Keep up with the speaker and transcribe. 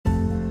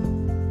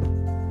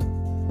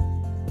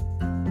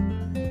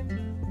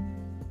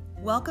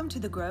Welcome to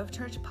the Grove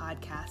Church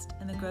podcast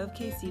and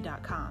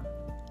thegrovekc.com.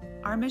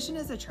 Our mission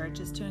as a church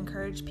is to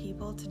encourage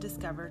people to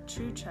discover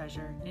true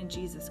treasure in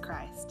Jesus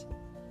Christ.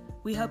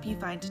 We hope you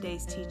find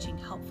today's teaching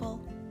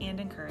helpful and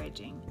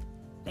encouraging.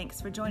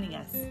 Thanks for joining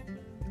us.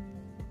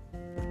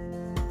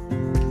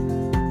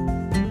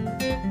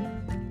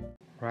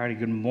 Alrighty,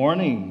 good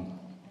morning.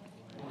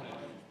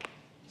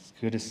 It's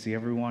good to see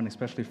everyone,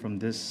 especially from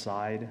this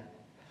side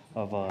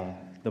of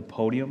the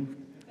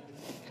podium.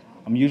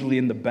 I'm usually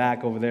in the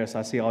back over there, so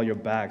I see all your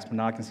backs, but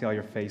now I can see all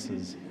your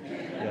faces.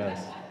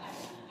 Yes.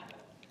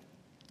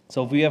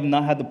 So if we have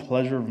not had the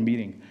pleasure of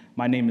meeting,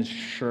 my name is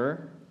Sheur.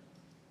 And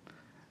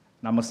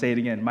I'm going to say it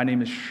again. My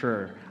name is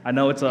Sheur. I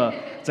know it's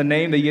a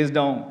name that you guys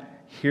don't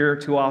hear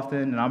too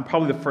often, and I'm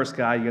probably the first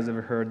guy you guys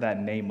ever heard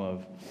that name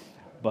of.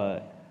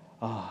 But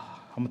I'm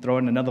going to throw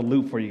in another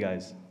loop for you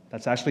guys.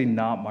 That's actually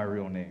not my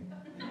real name.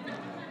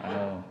 I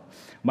know.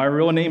 My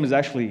real name is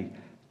actually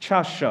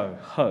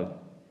Sheur Her.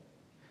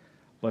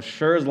 But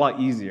Sheur is a lot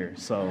easier,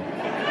 so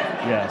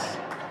yes.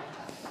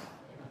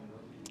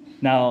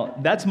 Now,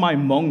 that's my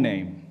Hmong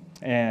name,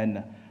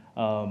 and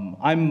I'm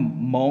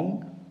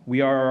Hmong.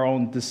 We are our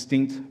own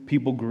distinct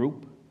people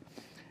group.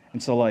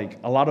 And so, like,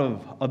 a lot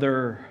of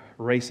other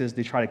races,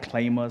 they try to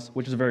claim us,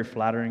 which is very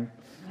flattering.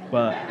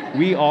 But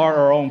we are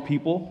our own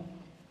people.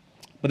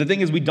 But the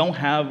thing is, we don't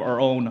have our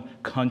own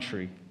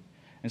country.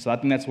 And so I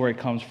think that's where it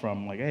comes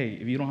from. Like, hey,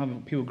 if you don't have a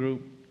people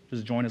group,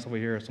 just join us over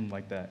here or something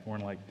like that. We're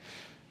like,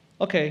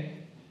 okay.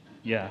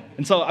 Yeah,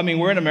 and so,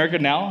 we're in America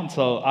now, and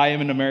so I am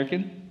an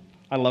American.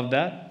 I love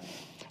that.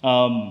 But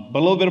a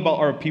little bit about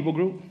our people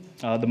group.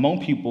 The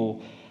Hmong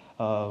people,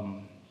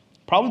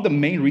 probably the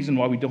main reason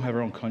why we don't have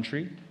our own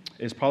country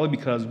is probably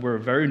because we're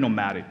very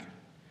nomadic.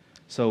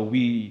 So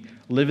we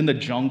live in the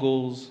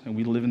jungles, and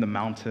we live in the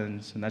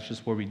mountains, and that's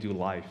just where we do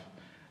life.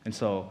 And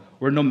so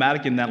we're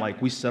nomadic in that,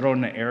 like, we settle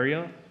in an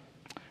area,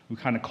 we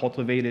kind of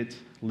cultivate it,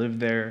 live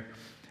there,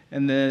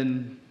 and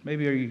then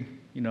maybe,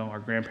 our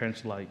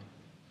grandparents are like,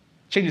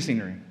 change the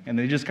scenery, and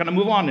they just kind of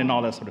move on and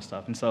all that sort of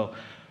stuff. And so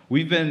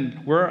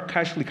we're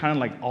actually kind of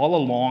like all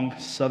along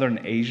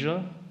Southern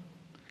Asia,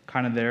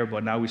 kind of there,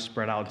 but now we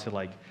spread out to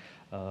like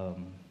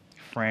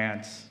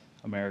France,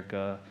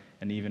 America,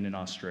 and even in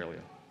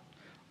Australia.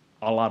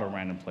 A lot of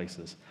random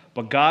places.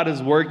 But God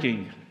is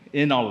working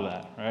in all of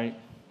that, right?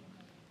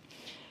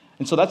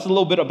 And so that's a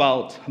little bit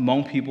about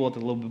Hmong people, a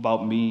little bit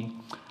about me.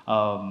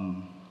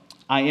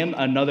 I am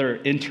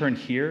another intern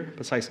here,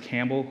 besides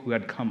Campbell, who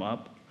had come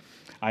up.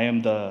 I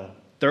am the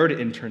third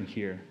intern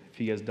here, if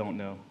you guys don't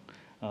know.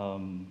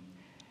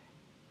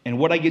 And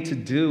what I get to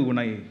do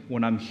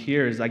when I'm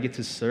here is I get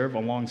to serve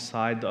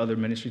alongside the other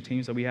ministry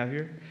teams that we have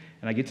here,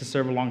 and I get to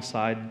serve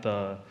alongside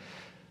the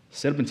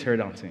set up and tear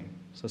down team.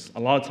 So a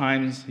lot of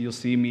times you'll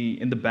see me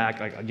in the back,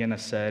 like again I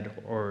said,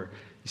 or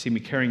you see me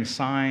carrying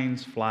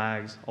signs,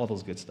 flags, all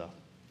those good stuff.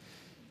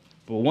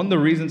 But one of the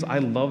reasons I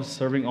love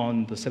serving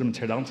on the set up and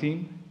tear down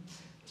team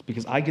is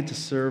because I get to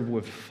serve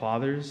with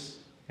fathers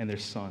and their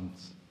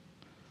sons.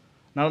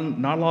 Not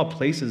a lot of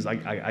places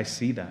I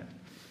see that.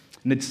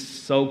 And it's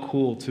so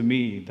cool to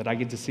me that I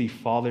get to see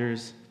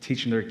fathers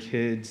teaching their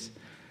kids,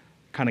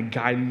 kind of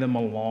guiding them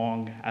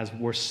along as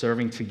we're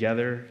serving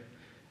together.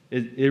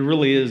 It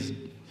really is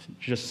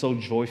just so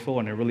joyful,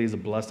 and it really is a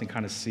blessing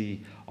kind of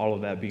see all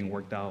of that being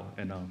worked out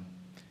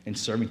and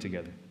serving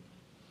together.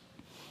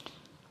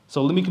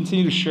 So let me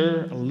continue to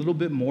share a little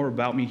bit more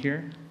about me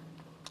here,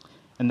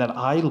 and that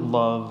I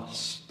love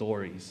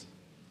stories.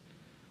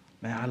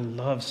 Man, I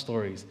love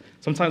stories.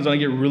 Sometimes when I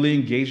get really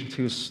engaged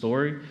into a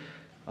story,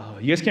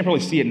 you guys can't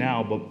probably see it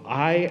now, but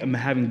I am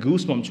having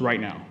goosebumps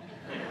right now.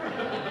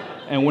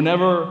 And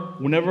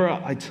whenever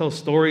I tell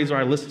stories or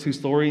I listen to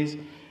stories,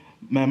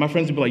 man, my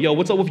friends will be like, yo,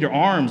 what's up with your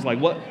arms? Like,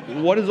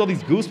 what is all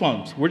these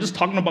goosebumps? We're just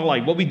talking about,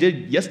 like, what we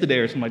did yesterday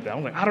or something like that.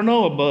 I'm like, I don't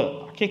know,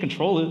 but I can't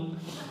control it.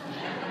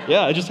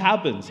 Yeah, it just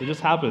happens.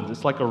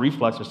 It's like a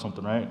reflex or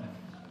something, right?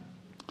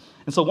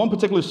 And so one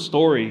particular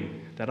story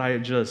that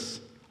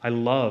I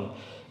love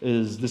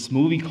is this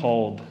movie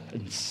called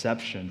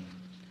Inception.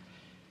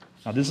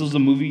 Now, this was a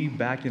movie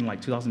back in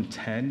like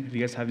 2010. If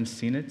you guys haven't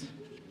seen it,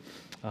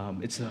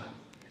 it's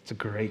a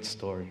great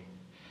story.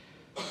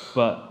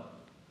 But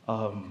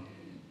kind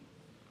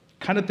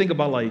of think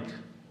about like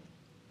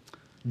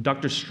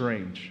Doctor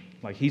Strange.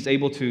 Like, he's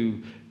able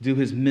to do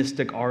his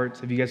mystic arts.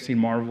 Have you guys seen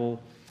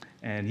Marvel?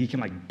 And he can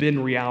like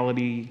bend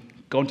reality,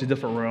 go into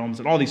different realms,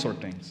 and all these sort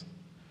of things.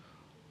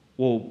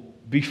 Well,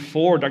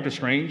 before Doctor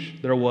Strange,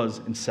 there was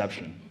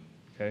Inception.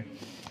 Okay?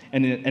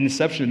 And in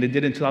Inception, they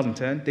did it in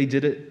 2010. They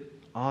did it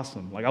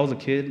awesome. Like, I was a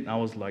kid, and I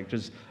was like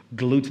just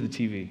glued to the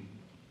TV.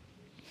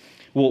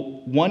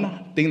 Well,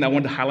 one thing that I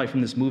wanted to highlight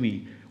from this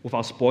movie,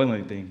 without spoiling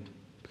anything,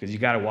 because you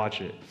got to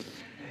watch it,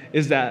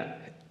 is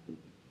that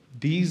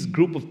these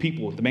group of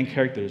people, the main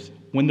characters,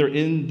 when they're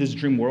in this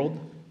dream world,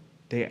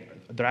 they're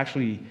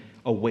actually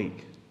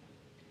awake.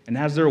 And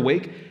as they're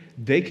awake,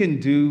 they can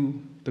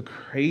do the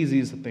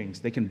craziest of things.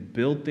 They can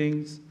build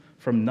things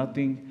from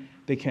nothing.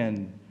 They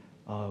can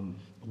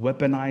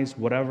weaponize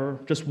whatever,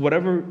 just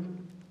whatever,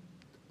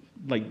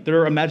 like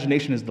their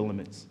imagination is the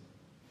limits.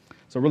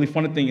 So a really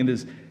funny thing in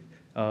this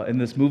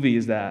movie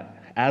is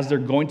that as they're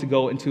going to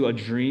go into a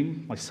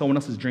dream, like someone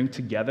else's dream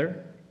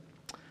together,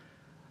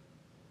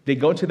 they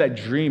go into that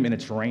dream and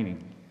it's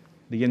raining.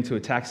 They get into a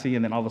taxi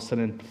and then all of a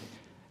sudden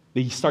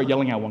they start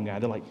yelling at one guy.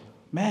 They're like,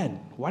 man,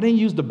 why didn't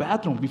you use the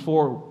bathroom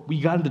before we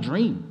got in the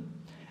dream?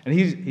 And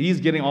he's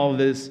getting all of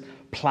this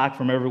plaque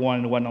from everyone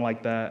and whatnot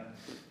like that.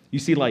 You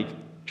see like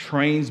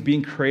trains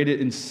being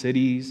created in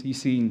cities. You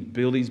see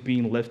buildings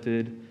being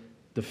lifted.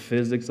 The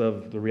physics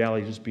of the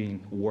reality just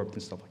being warped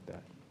and stuff like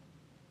that.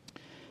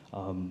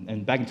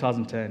 And back in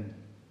 2010,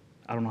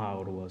 I don't know how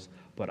old it was,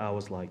 but I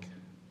was like,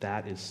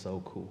 that is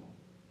so cool.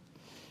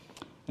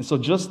 And so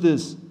just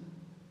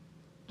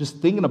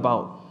thinking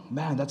about,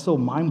 man, that's so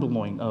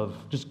mind-blowing of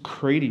just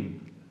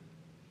creating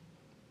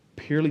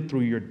purely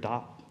through your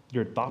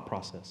thought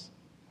process.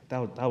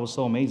 That was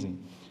so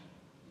amazing.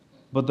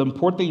 But the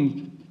important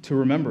thing to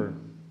remember,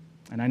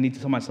 and I need to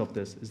tell myself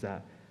this, is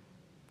that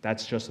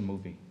that's just a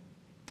movie.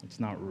 It's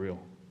not real.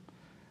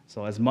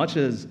 So as much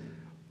as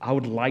I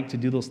would like to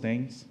do those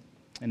things,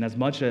 and as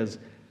much as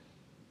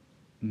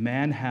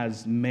man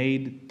has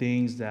made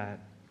things that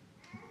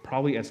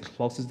probably as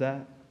close as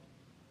that,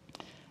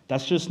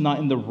 that's just not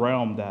in the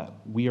realm that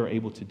we are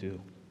able to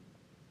do.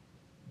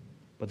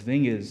 But the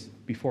thing is,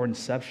 before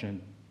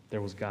inception,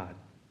 there was God.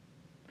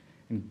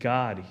 And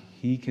God,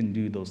 he can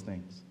do those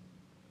things.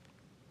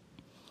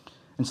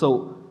 And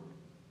so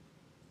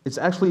it's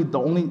actually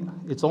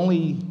it's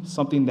only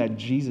something that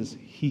Jesus,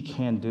 he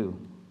can do.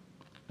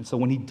 And so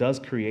when he does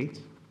create,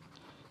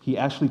 he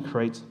actually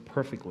creates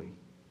perfectly.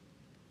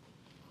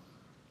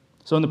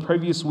 So in the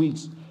previous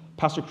weeks,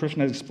 Pastor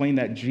Christian has explained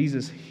that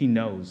Jesus, he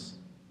knows,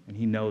 and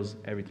he knows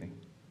everything.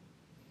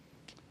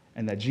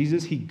 And that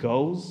Jesus, he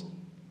goes,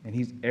 and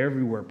he's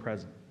everywhere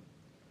present.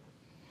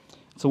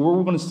 So what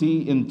we're going to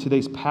see in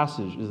today's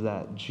passage is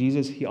that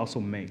Jesus, he also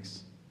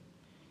makes.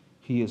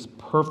 He is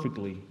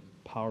perfectly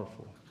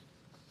powerful.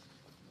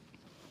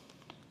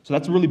 So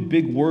that's a really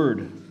big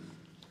word,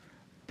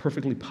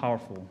 perfectly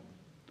powerful.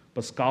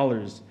 But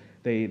scholars,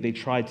 they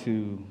try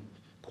to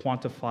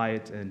quantify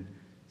it and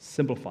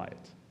simplify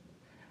it.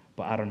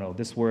 But I don't know,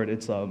 this word,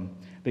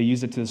 they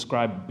use it to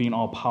describe being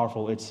all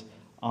powerful. It's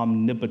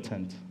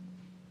omnipotent.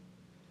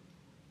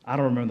 I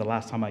don't remember the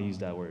last time I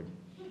used that word.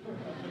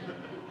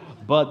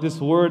 But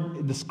this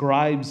word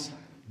describes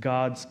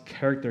God's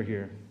character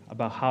here,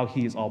 about how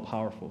he is all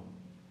powerful.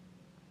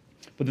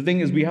 But the thing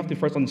is, we have to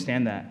first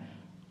understand that,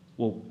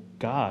 well,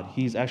 God,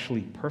 he's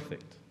actually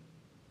perfect.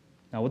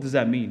 Now, what does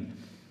that mean?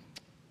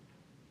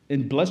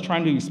 In Bless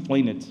trying to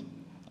explain it,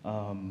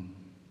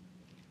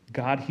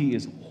 God, he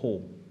is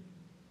whole.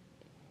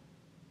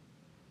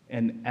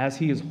 And as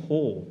he is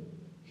whole,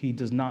 he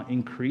does not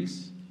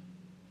increase,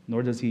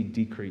 nor does he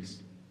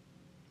decrease.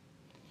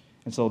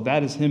 And so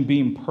that is him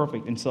being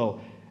perfect. And so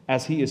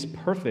as he is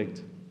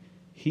perfect,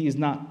 he is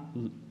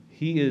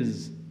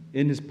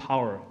in his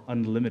power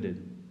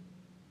unlimited.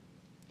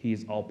 He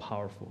is all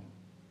powerful.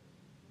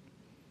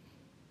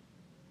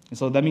 And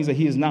so that means that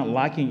he is not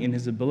lacking in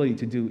his ability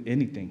to do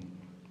anything.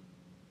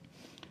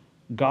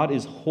 God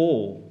is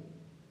whole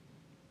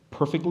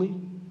perfectly,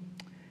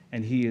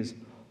 and he is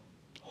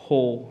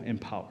whole in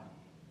power.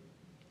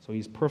 So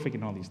he's perfect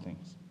in all these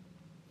things.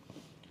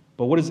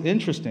 But what is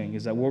interesting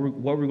is that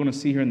what we're going to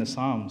see here in the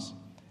Psalms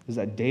is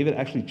that David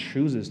actually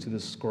chooses to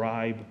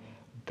describe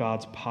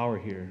God's power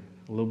here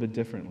a little bit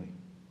differently.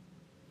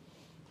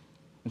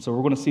 And so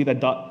we're going to see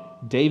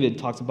that David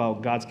talks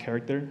about God's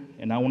character,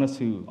 and I want us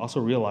to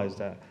also realize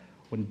that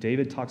when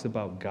David talks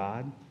about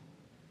God,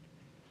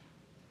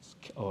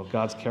 or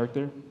God's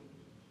character,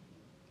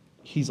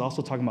 he's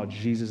also talking about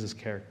Jesus'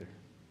 character.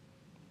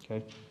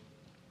 Okay?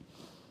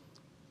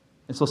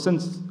 And so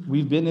since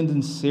we've been in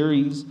this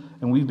series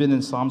and we've been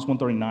in Psalms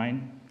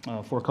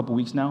 139 for a couple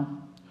weeks now,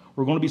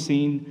 we're going to be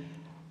seeing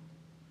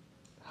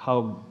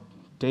how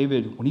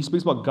David, when he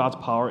speaks about God's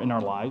power in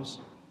our lives,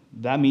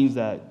 that means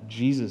that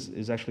Jesus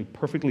is actually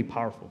perfectly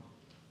powerful.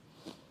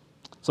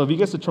 So if you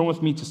guys to turn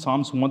with me to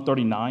Psalms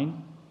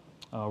 139,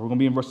 we're going to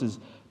be in verses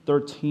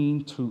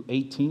 13 to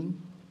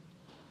 18.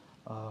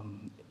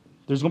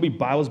 There's going to be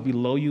Bibles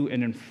below you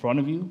and in front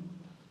of you.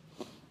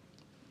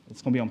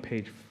 It's going to be on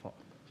page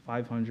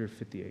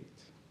 558. If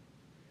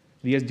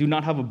you guys do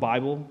not have a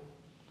Bible,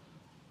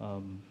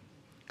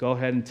 go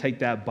ahead and take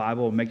that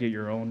Bible and make it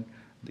your own.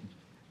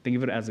 Think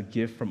of it as a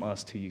gift from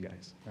us to you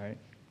guys, right?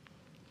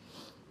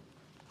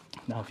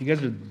 Now, if you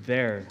guys are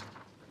there,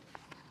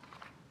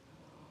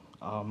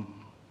 I'm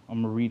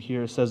going to read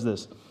here. It says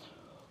this: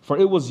 "For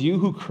it was you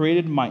who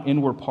created my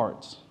inward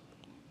parts.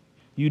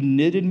 You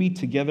knitted me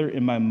together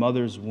in my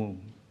mother's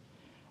womb.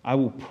 I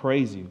will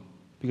praise you,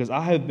 because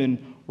I have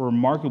been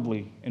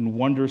remarkably and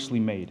wondrously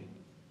made.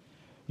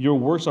 Your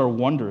works are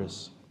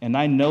wondrous, and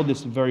I know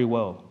this very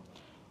well.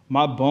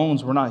 My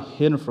bones were not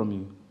hidden from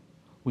you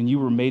when you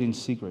were made in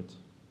secret.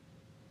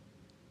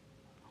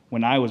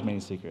 When I was made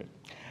in secret.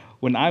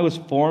 When I was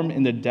formed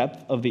in the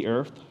depth of the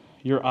earth,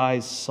 your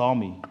eyes saw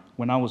me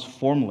when I was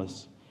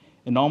formless,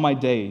 and all my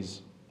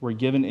days were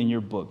given in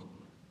your book,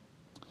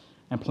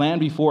 and planned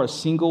before a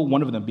single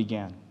one of them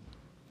began.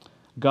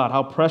 God,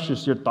 how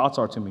precious your thoughts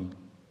are to me,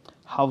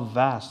 how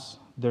vast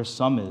their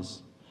sum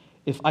is.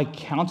 If I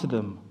counted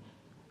them,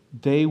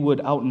 they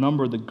would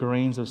outnumber the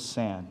grains of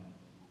sand.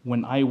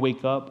 When I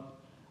wake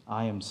up,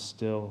 I am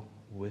still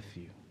with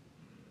you.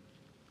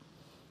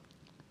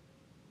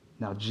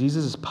 Now,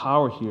 Jesus'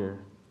 power here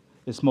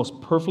is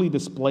most perfectly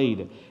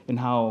displayed in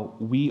how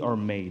we are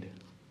made.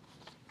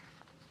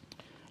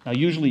 Now,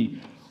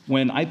 usually,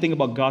 when I think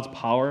about God's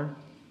power,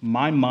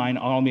 my mind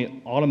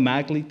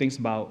automatically thinks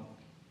about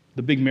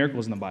the big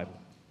miracles in the Bible.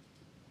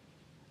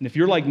 And if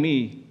you're like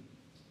me,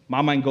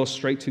 my mind goes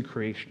straight to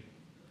creation.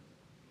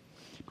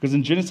 Because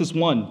in Genesis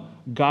 1,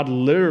 God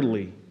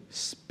literally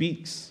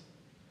speaks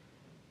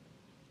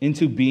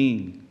into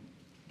being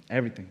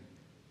everything.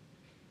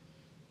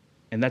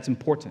 And that's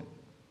important.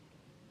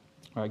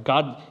 All right,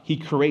 God, he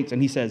creates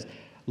and he says,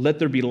 let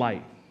there be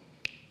light.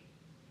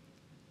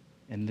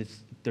 And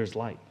there's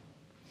light.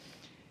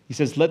 He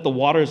says, let the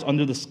waters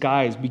under the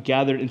skies be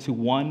gathered into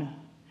one,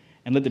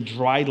 and let the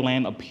dry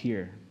land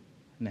appear.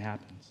 And it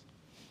happens.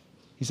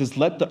 He says,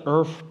 let the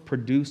earth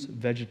produce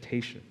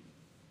vegetation.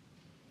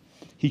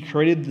 He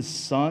created the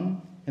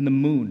sun and the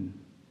moon,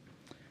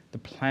 the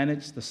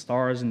planets, the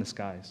stars, and the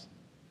skies.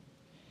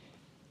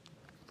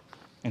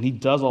 And he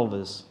does all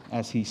this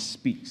as he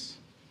speaks.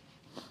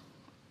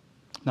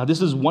 Now,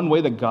 this is one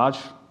way that God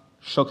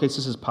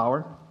showcases his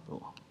power.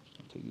 Oh, I'll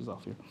take these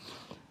off here.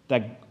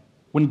 That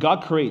when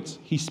God creates,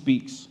 he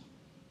speaks.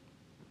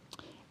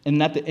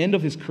 And at the end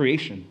of his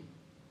creation,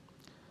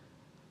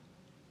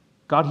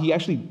 God, he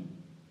actually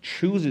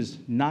chooses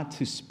not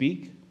to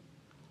speak,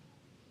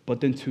 but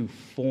then to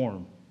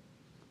form.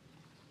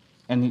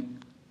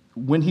 And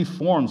when he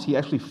forms, he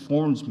actually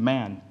forms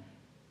man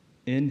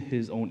in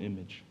his own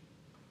image.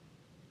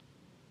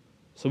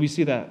 So we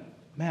see that,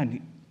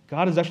 man,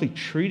 God is actually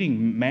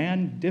treating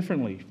man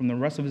differently from the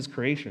rest of his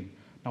creation.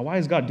 Now, why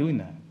is God doing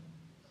that?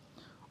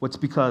 Well, it's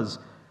because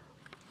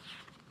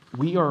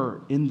we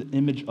are in the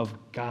image of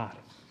God,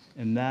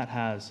 and that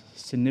has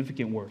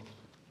significant worth.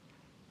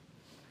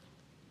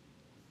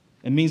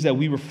 It means that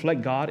we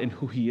reflect God in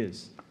who he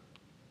is.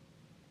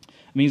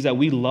 It means that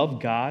we love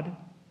God,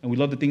 and we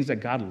love the things that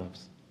God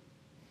loves.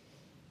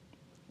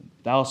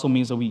 That also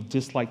means that we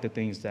dislike the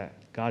things that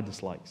God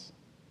dislikes.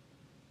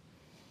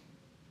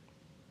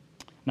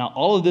 Now,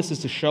 all of this is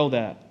to show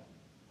that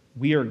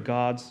we are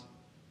God's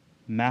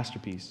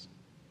masterpiece.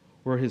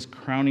 We're his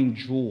crowning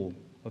jewel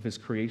of his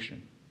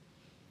creation.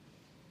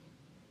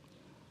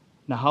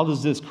 Now, how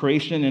does this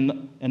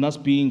creation and us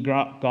being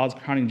God's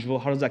crowning jewel,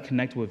 how does that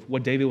connect with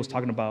what David was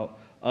talking about,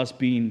 us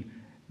being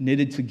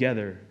knitted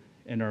together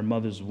in our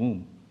mother's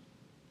womb?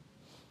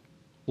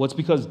 Well, it's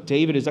because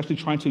David is actually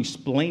trying to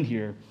explain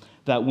here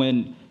that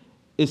when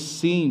it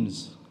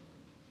seems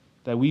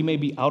that we may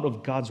be out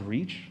of God's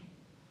reach,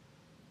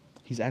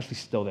 he's actually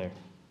still there.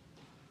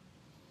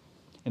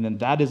 And then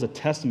that is a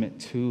testament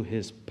to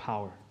his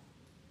power.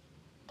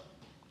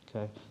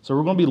 Okay, so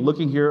we're going to be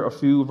looking here a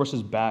few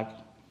verses back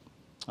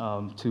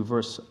to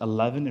verse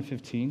 11 and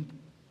 15,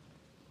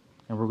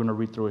 and we're going to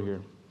read through it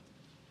here.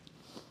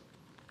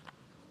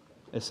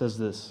 It says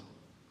this: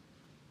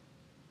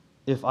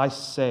 if I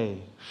say,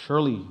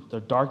 surely the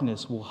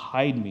darkness will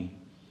hide me,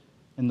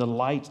 and the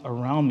light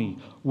around me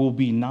will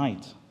be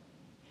night,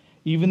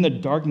 even the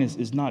darkness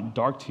is not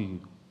dark to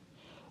you.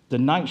 The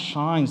night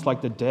shines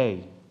like the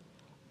day.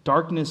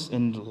 Darkness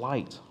and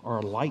light are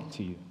alike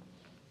to you.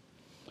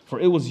 For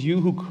it was you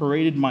who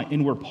created my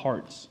inward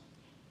parts.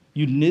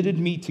 You knitted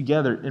me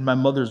together in my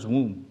mother's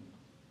womb.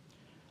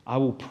 I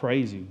will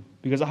praise you,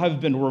 because I have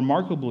been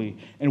remarkably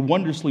and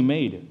wondrously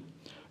made.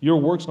 Your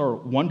works are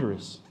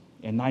wondrous,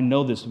 and I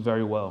know this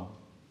very well.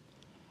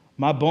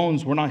 My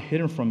bones were not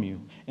hidden from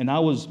you, and I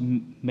was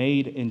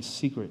made in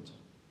secret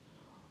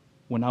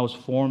when I was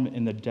formed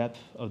in the depth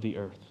of the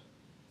earth.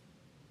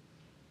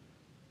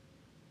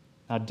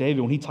 Now,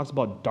 David, when he talks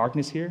about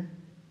darkness here,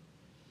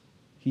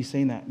 he's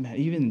saying that, man,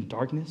 even in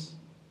darkness,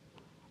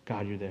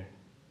 God, you're there.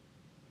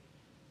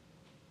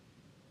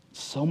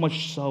 So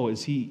much so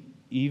is he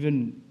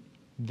even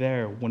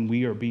there when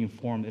we are being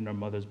formed in our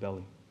mother's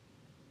belly.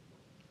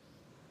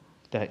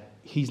 That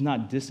he's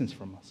not distant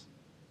from us.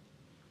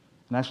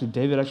 And actually,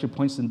 David actually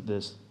points to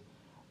this,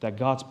 that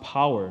God's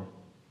power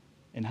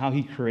and how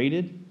he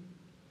created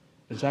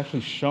is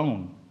actually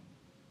shown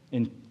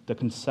in the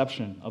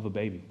conception of a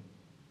baby.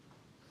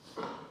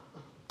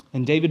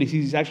 And David,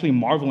 he's actually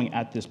marveling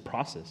at this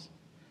process,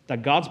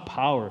 that God's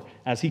power,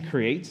 as he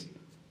creates,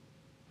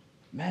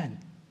 man,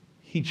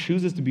 he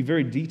chooses to be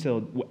very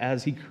detailed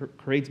as he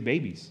creates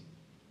babies.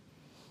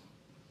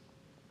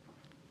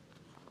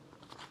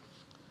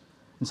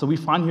 And so we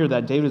find here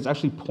that David is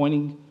actually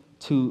pointing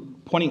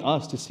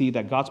us to see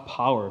that God's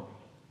power,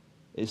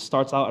 it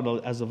starts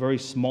out as a very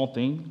small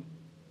thing,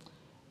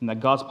 and that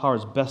God's power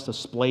is best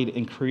displayed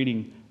in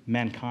creating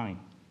mankind,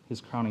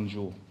 his crowning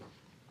jewel.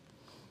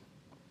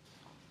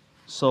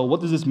 So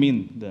what does this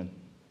mean then?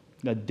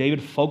 That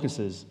David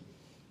focuses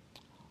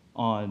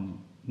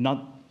on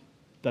not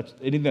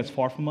anything that's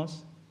far from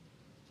us,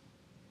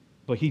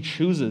 but he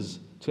chooses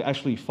to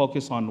actually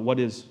focus on what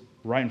is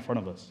right in front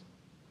of us.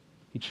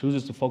 He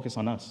chooses to focus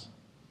on us,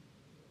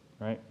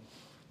 right?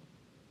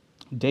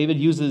 David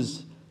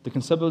uses the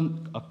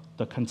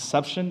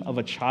conception of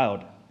a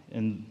child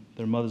in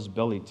their mother's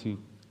belly to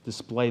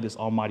display this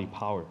almighty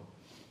power.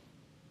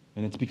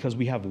 And it's because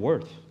we have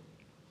worth.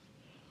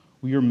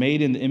 We are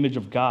made in the image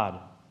of God,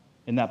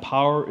 and that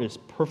power is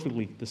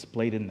perfectly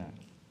displayed in that.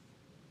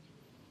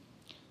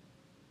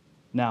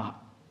 Now,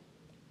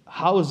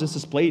 how is this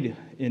displayed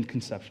in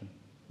conception?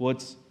 Well,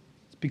 it's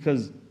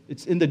because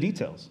it's in the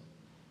details.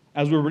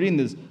 As we're reading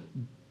this,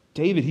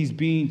 David, he's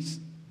being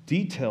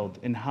detailed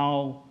in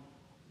how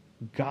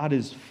God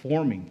is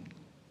forming.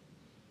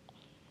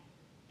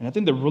 And I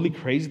think the really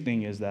crazy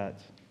thing is that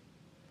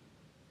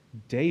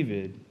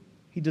David,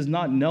 he does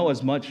not know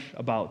as much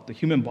about the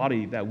human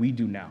body that we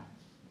do now.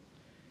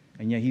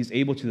 And yet he's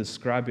able to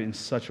describe it in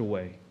such a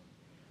way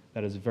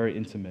that is very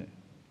intimate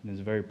and is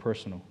very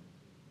personal.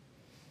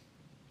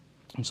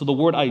 And so the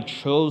word I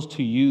chose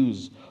to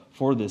use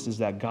for this is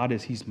that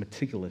he's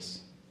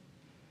meticulous.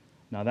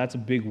 Now that's a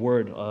big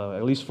word,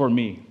 at least for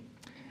me.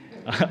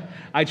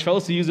 I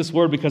chose to use this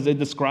word because it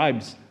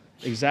describes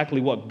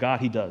exactly what God,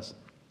 he does.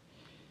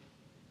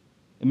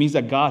 It means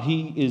that God,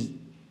 he's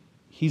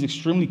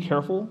extremely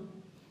careful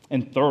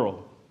and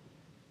thorough,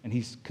 and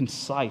he's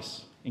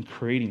concise in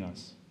creating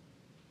us.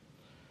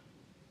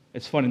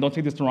 It's funny, don't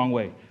take this the wrong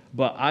way,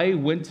 but I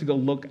went to go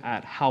look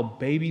at how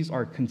babies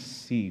are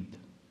conceived.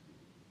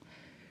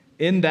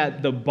 In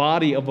that the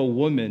body of a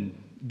woman,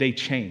 they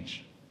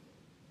change.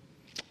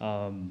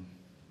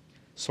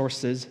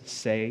 Sources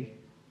say,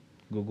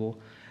 Google,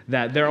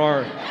 that there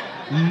are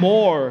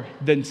more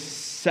than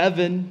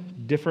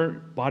 7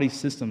 different body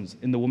systems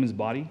in the woman's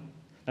body.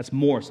 That's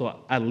more, so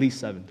at least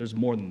 7. There's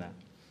more than that.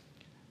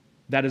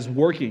 That is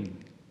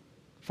working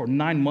for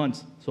 9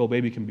 months so a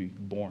baby can be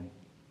born.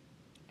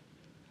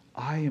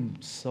 I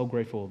am so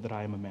grateful that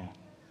I am a man.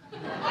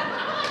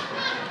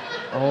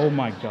 Oh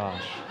my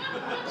gosh.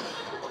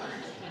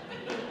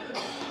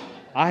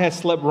 I had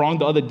slept wrong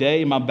the other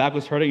day, and my back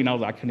was hurting, and I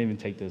was like, I couldn't even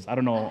take this. I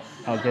don't know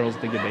how girls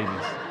think of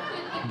babies.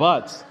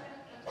 But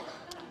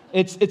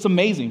it's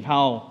amazing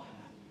how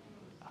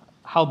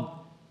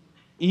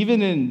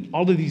even in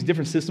all of these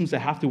different systems that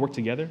have to work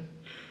together,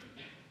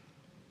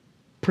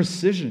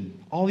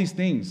 precision, all these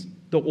things,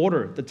 the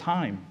order, the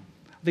time.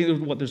 I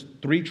think there's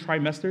 3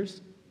 trimesters,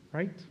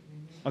 right?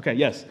 Okay,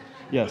 yes.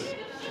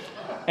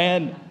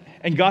 And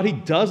God, he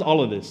does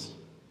all of this.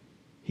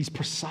 He's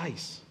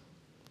precise.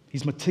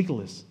 He's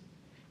meticulous.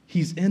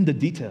 He's in the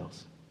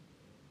details.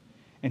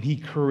 And he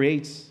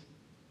creates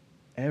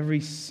every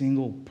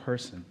single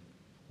person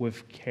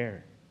with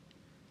care.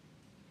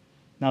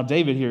 Now,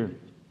 David here,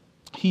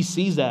 he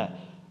sees that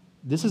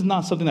this is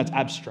not something that's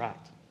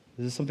abstract.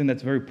 This is something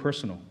that's very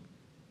personal.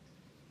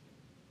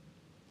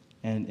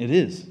 And it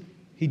is.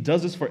 He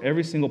does this for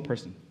every single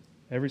person.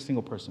 Every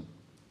single person.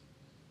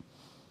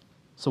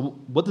 So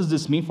what does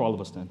this mean for all of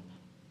us then?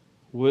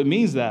 Well, it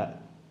means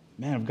that,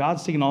 man, if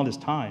God's taking all this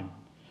time,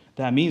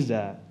 that means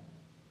that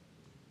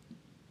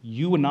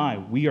you and I,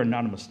 we are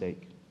not a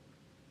mistake.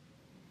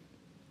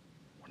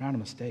 We're not a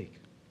mistake.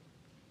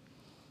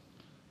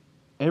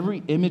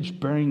 Every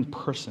image-bearing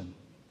person,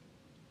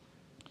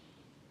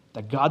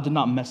 that God did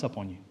not mess up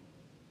on you.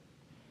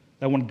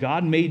 That when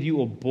God made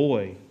you a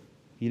boy,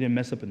 he didn't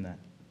mess up in that.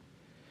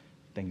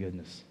 Thank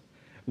goodness.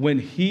 When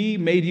he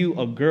made you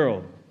a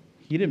girl,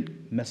 he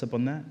didn't mess up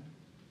on that.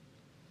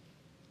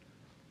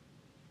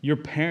 Your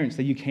parents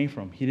that you came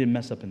from, he didn't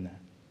mess up in that.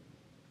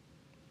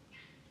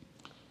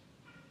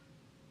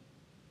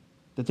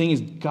 The thing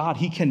is, God,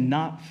 he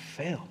cannot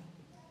fail.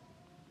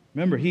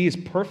 Remember, he is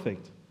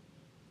perfect.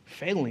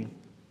 Failing,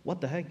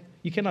 what the heck?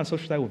 You cannot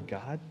associate that with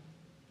God.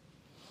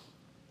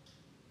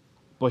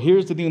 But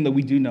here's the thing that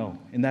we do know,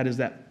 and that is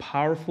that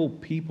powerful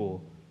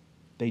people,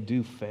 they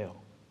do fail.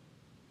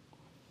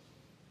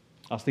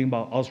 I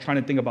was trying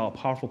to think about a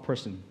powerful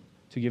person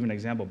to give an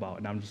example about,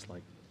 and I'm just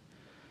like,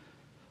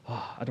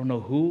 I don't know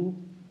who,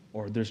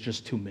 or there's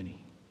just too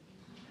many.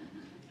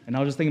 And I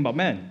was just thinking about,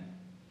 man,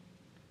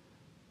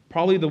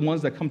 probably the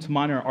ones that come to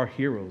mind are our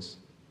heroes.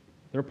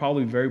 They're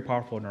probably very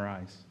powerful in our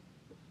eyes.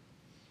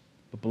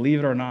 But believe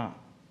it or not,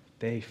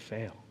 they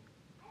fail.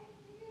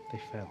 They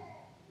fail.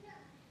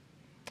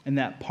 And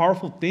that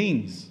powerful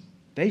things,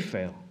 they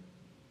fail.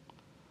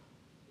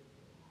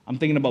 I'm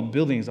thinking about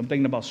buildings. I'm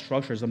thinking about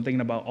structures. I'm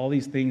thinking about all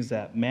these things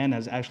that man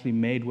has actually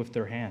made with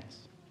their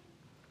hands.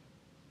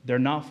 They're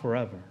not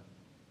forever.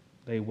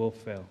 They will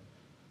fail.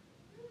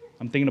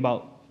 I'm thinking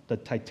about the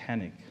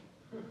Titanic.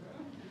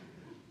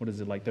 What is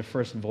it, like their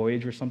first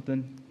voyage or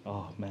something?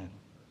 Oh, man.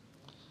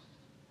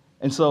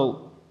 And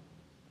so,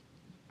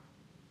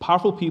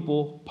 powerful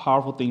people,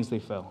 powerful things, they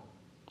fail.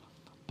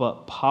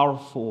 But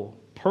powerful,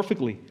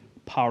 perfectly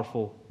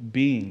powerful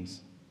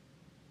beings,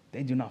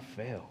 they do not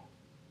fail.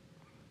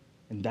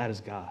 And that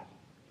is God.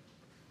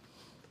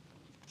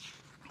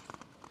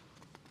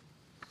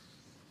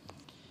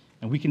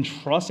 And we can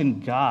trust in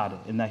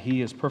God in that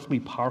he is perfectly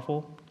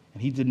powerful,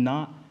 and he did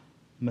not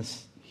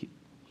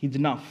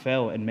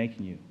fail in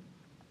making you.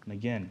 And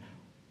again,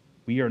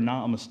 we are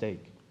not a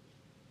mistake.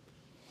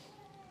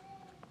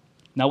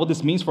 Now, what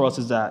this means for us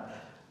is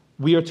that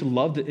we are to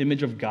love the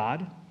image of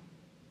God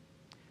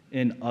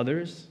in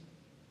others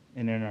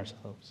and in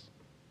ourselves.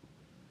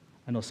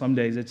 I know some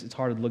days it's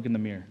hard to look in the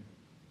mirror.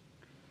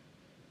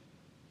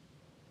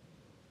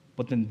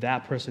 But then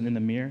that person in the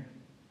mirror,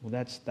 well,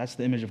 that's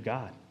the image of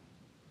God.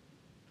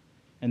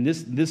 And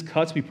this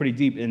cuts me pretty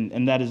deep,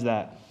 and that is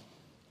that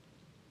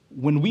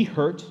when we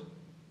hurt,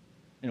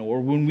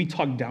 or when we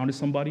talk down to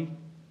somebody,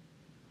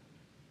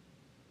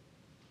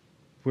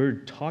 we're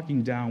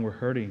talking down, we're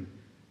hurting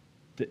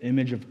the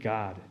image of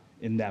God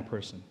in that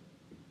person.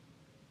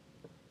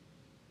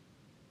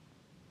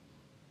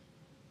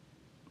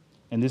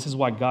 And this is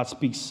why God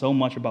speaks so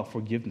much about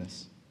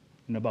forgiveness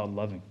and about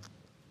loving.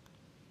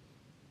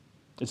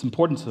 It's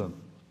important to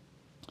him.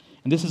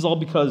 And this is all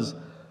because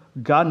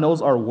God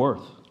knows our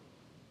worth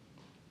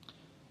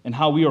and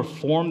how we are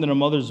formed in our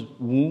mother's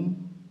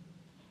womb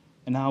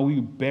and how we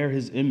bear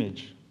his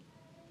image.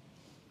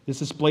 This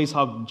displays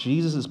how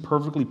Jesus is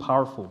perfectly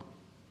powerful.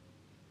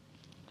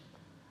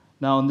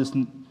 Now, in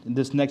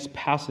this next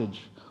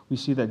passage, we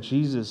see that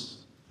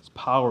Jesus'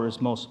 power is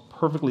most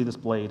perfectly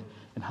displayed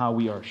in how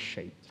we are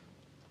shaped.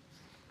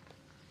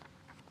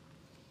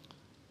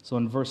 So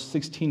in verse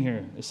 16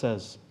 here, it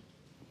says,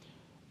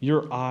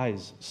 "Your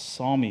eyes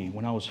saw me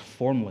when I was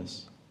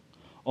formless.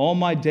 All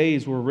my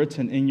days were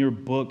written in your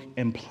book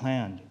and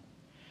planned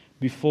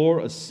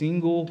before a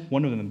single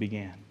one of them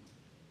began."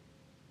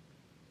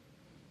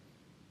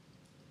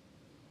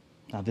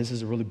 Now, this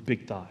is a really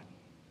big thought,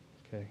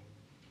 okay?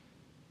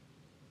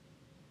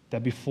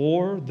 That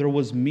before there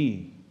was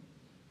me,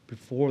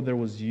 before there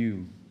was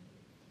you,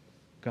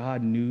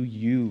 God knew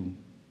you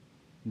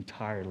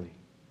entirely.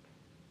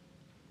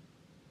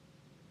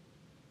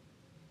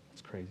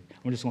 That's crazy.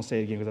 I'm just going to say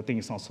it again because I think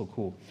it sounds so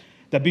cool.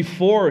 That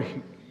before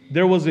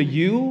there was a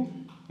you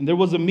and there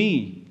was a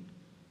me,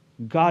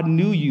 God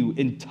knew you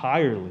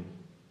entirely.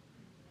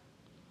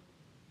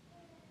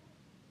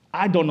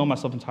 I don't know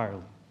myself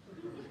entirely.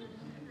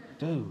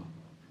 Dude.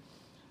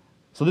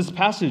 So this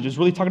passage is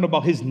really talking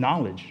about his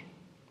knowledge.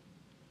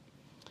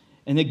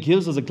 And it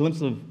gives us a glimpse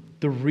of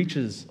the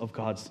reaches of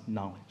God's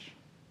knowledge.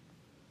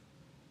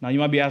 Now you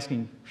might be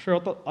asking,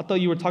 sure, I thought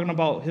you were talking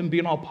about him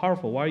being all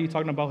powerful. Why are you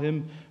talking about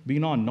him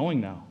being all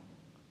knowing now?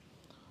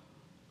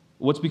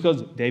 Well, it's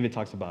because David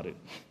talks about it.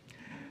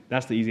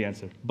 That's the easy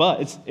answer.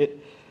 But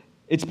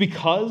it's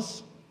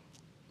because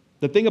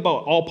the thing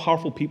about all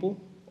powerful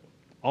people,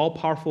 all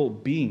powerful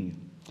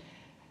being,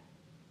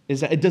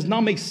 is that it does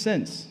not make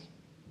sense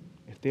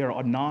if they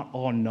are not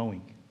all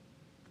knowing.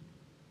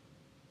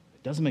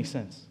 It doesn't make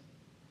sense.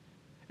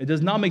 It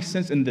does not make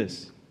sense in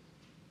this,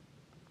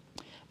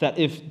 that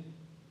if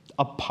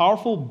a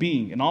powerful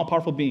being, an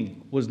all-powerful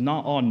being, was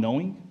not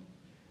all-knowing,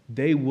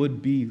 they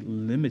would be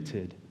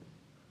limited.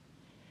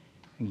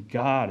 And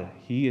God,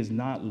 he is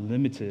not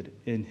limited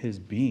in his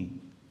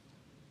being.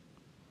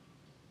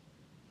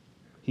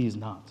 He is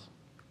not.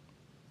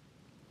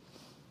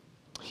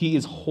 He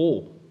is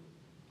whole.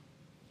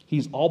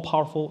 He's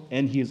all-powerful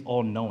and he is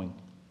all-knowing.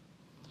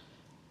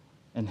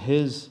 And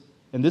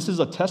this is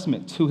a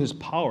testament to his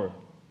power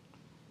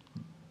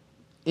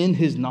in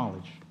his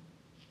knowledge.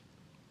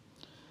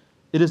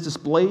 It is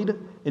displayed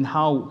in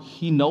how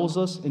he knows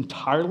us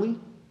entirely,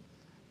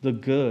 the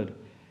good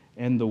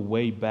and the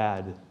way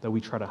bad that we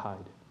try to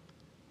hide.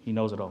 He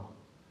knows it all.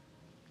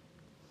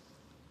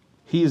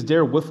 He is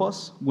there with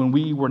us when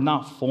we were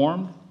not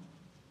formed,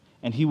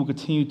 and he will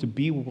continue to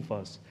be with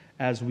us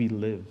as we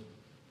live.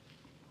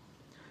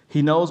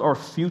 He knows our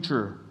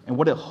future and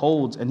what it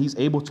holds, and he's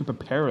able to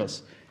prepare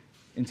us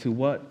into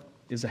what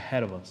is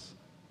ahead of us.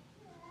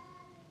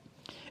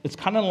 It's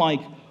kind of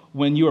like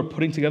when you are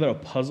putting together a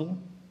puzzle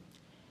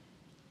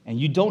and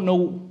you don't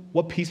know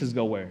what pieces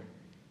go where.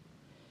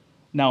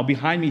 Now,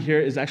 behind me here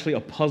is actually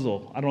a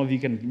puzzle. I don't know if you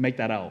can make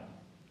that out.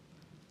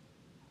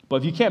 But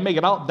if you can't make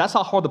it out, that's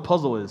how hard the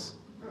puzzle is.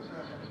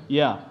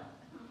 Yeah.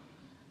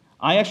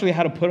 I actually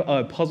had to put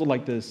a puzzle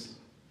like this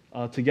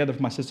together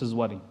for my sister's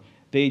wedding.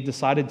 They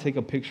decided to take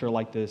a picture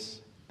like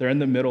this. They're in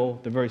the middle,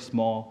 they're very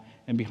small,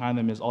 and behind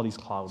them is all these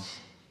clouds.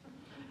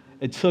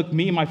 It took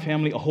me and my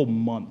family a whole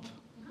month.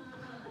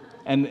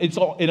 And it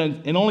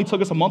only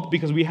took us a month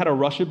because we had to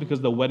rush it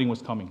because the wedding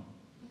was coming.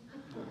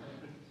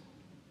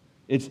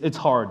 It's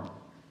hard.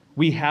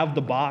 We have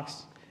the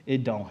box.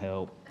 It don't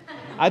help.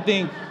 I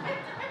think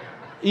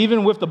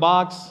even with the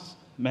box,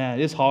 man,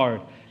 it's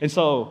hard. And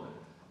so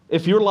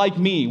if you're like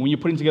me, when you're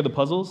putting together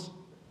puzzles,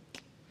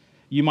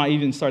 you might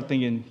even start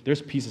thinking,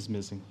 there's pieces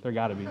missing. There's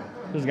got to be.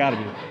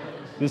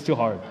 This is too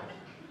hard.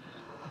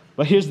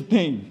 But here's the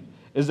thing,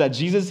 is that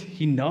Jesus,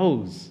 he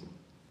knows.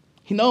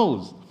 He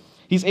knows.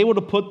 He's able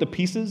to put the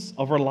pieces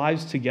of our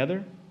lives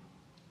together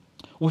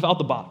without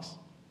the box.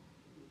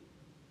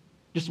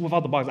 Just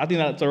without the box. I think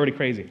that's already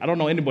crazy. I don't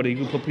know anybody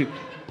who can put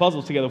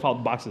puzzles together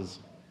without boxes.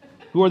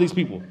 Who are these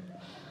people?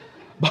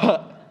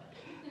 But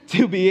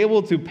to be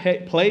able to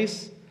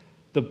place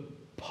the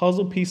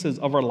puzzle pieces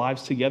of our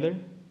lives together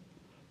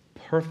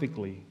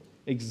perfectly,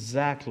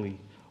 exactly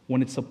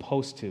when it's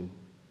supposed to.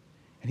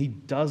 And he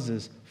does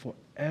this for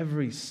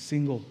every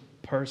single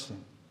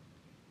person.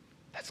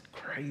 That's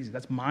crazy.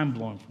 That's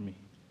mind-blowing for me.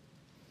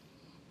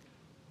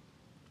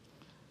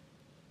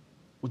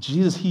 Well,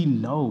 Jesus, he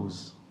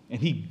knows, and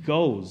he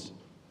goes.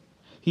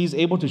 He's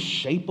able to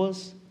shape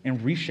us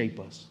and reshape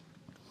us.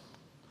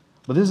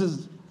 But this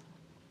is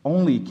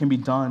only can be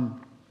done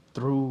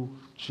through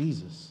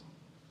Jesus.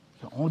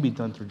 It can only be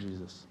done through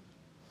Jesus.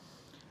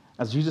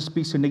 As Jesus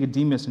speaks to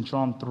Nicodemus in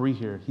John 3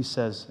 here, he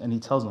says, and he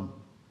tells him,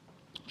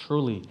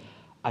 "Truly,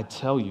 I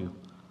tell you,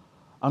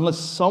 unless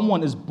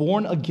someone is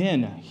born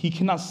again, he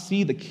cannot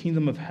see the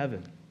kingdom of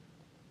heaven."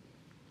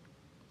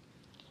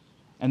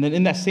 And then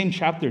in that same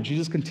chapter,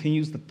 Jesus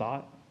continues the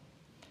thought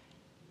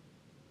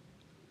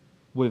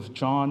with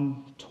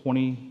John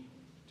 20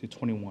 to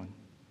 21.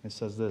 It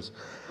says this,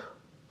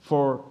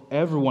 "For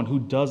everyone who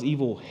does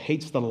evil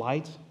hates the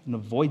light and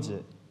avoids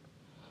it,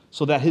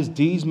 so that his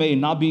deeds may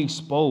not be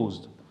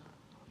exposed.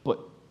 But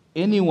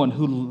anyone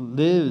who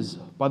lives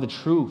by the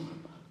truth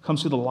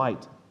comes to the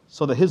light,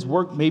 so that his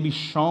work may be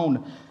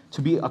shown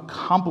to be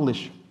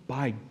accomplished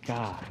by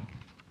God."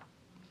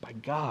 By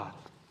God.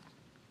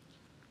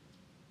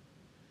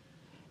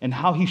 And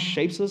how he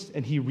shapes us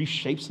and he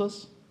reshapes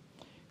us,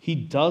 he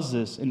does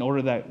this in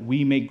order that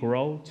we may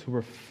grow to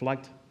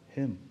reflect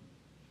him,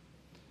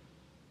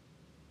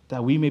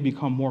 that we may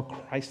become more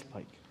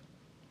Christ-like.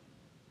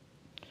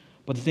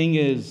 But the thing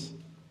is,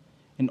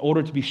 in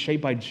order to be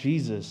shaped by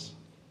Jesus,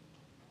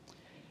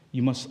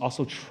 you must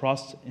also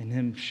trust in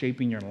him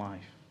shaping your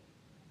life.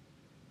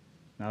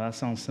 Now that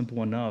sounds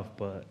simple enough,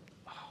 but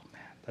oh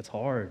man, that's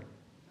hard.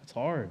 That's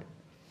hard.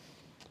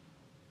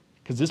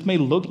 Because this may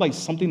look like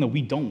something that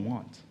we don't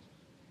want,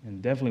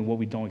 and definitely what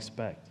we don't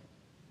expect.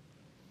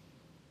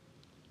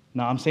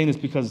 Now, I'm saying this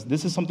because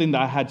this is something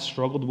that I had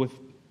struggled with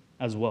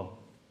as well.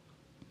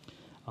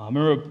 I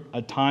remember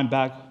a time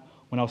back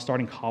when I was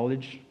starting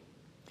college,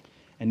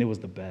 and it was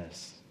the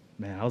best.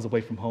 Man, I was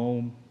away from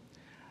home,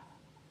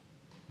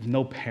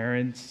 no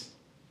parents,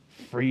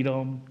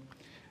 freedom.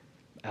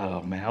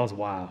 Oh, man, I was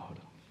wild.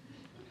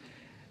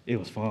 It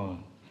was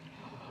fun.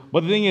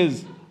 But the thing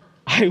is,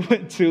 I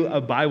went to a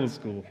Bible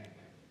school.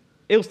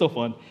 It was still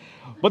fun.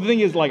 But the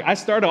thing is, I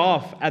started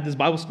off at this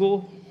Bible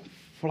school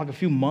for a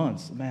few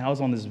months. Man, I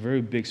was on this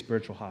very big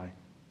spiritual high.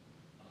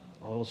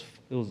 Oh,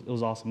 it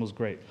was awesome. It was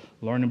great.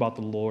 Learning about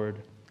the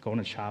Lord, going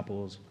to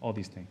chapels, all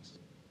these things.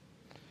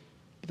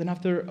 But then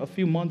after a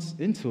few months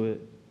into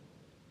it,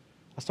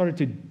 I started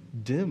to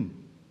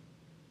dim.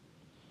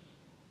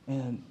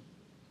 And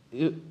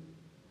it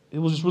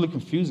was just really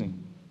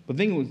confusing. But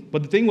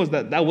the thing was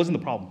that wasn't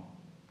the problem.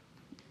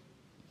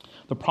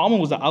 The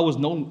problem was that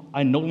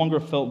I no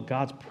longer felt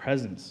God's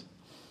presence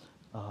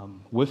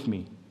with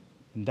me.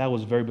 And that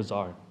was very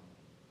bizarre.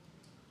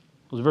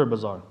 It was very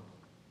bizarre.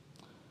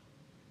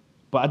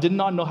 But I did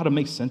not know how to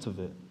make sense of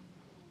it.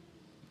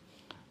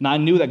 Now, I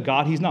knew that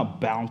God, he's not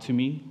bound to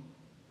me.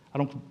 I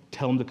don't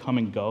tell him to come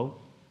and go,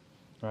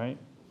 right?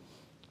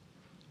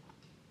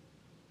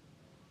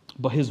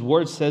 But his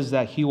word says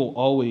that he will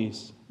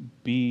always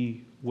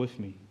be with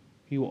me.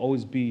 He will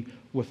always be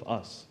with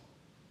us.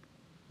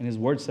 And his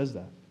word says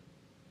that.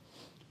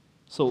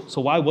 So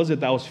why was it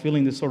that I was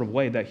feeling this sort of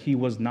way, that he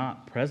was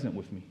not present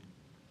with me?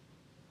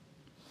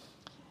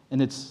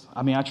 And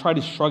I tried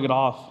to shrug it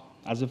off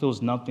as if it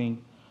was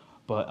nothing,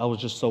 but I was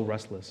just so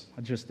restless.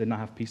 I just did not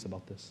have peace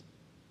about this.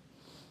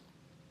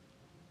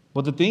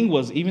 But the thing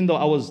was, even though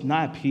I was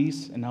not at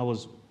peace and I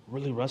was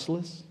really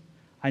restless,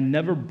 I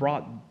never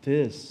brought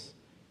this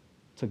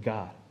to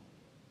God.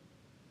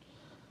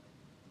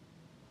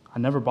 I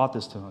never brought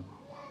this to him.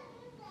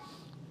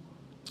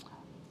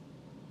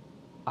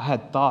 I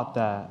had thought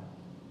that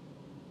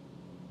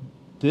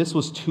this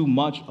was too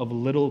much of a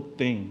little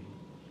thing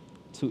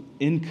to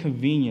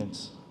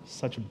inconvenience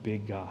such a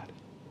big God.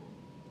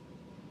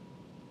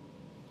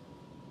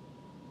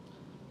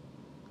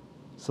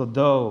 So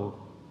though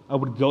I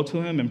would go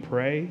to him and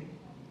pray,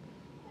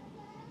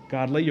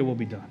 "God, let your will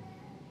be done.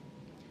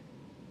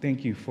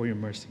 Thank you for your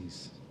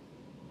mercies."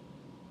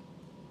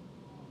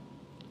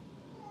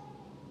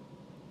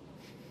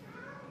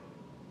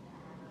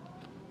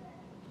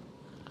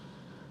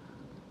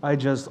 I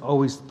just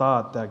always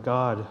thought that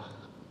God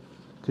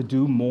could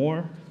do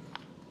more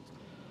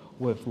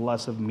with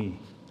less of me.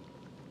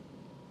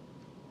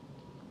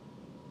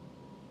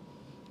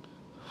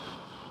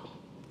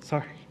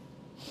 Sorry.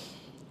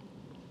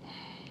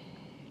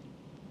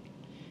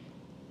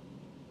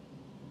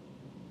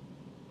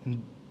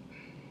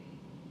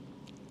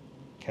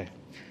 Okay.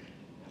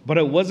 But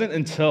it wasn't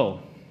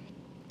until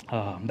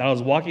that I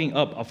was walking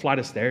up a flight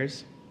of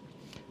stairs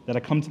that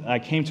I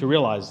came to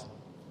realize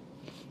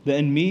that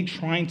in me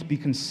trying to be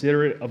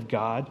considerate of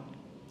God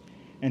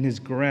and his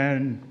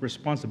grand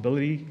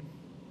responsibility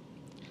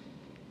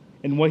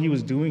and what he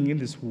was doing in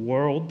this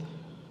world,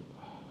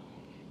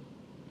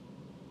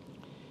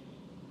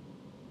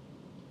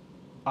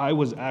 I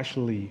was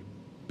actually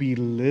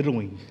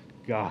belittling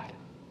God.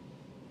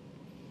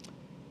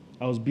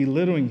 I was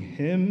belittling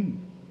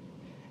him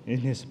in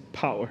his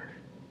power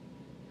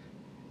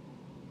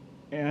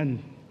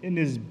and in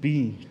his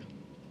being.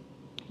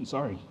 I'm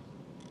sorry.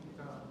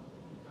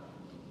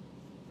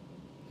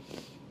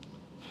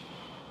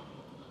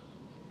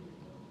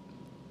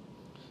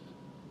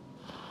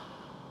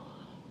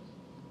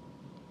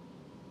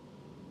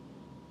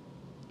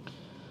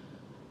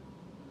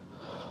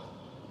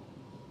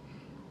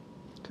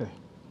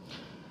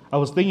 I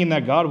was thinking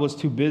that God was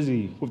too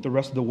busy with the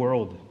rest of the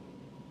world.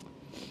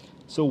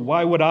 So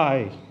why would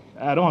I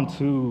add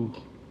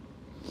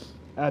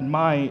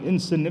my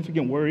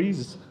insignificant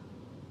worries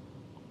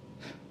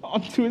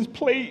onto his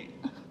plate?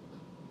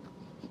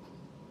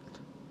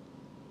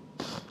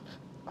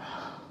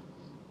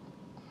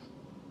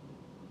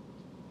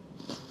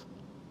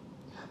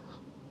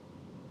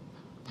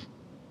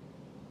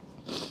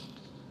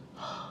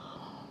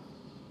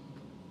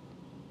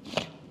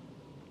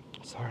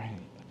 Sorry.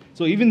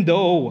 So even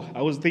though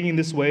I was thinking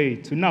this way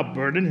to not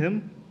burden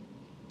him,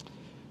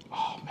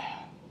 oh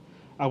man,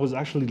 I was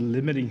actually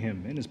limiting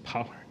him in his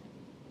power.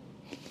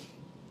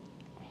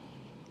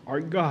 Our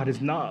God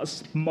is not a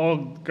small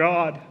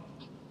God.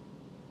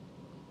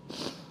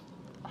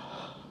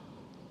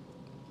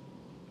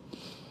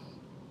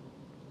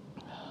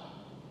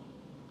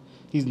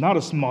 He's not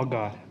a small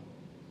God.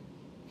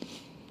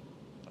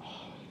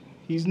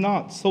 He's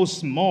not so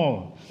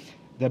small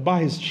that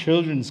by his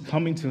children's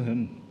coming to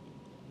him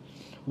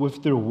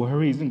with their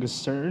worries and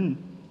concern,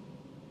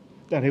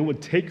 that it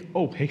would take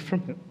away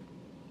from him.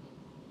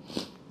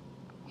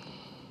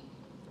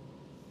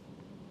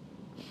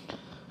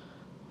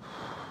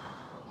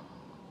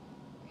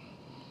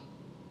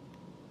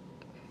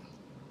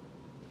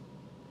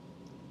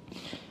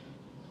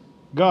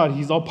 God,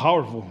 he's all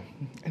powerful,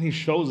 and he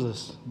shows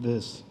us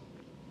this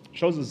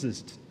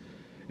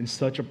in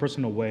such a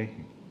personal way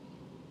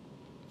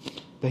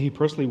that he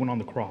personally went on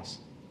the cross.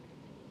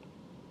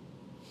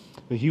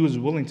 That he was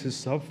willing to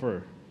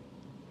suffer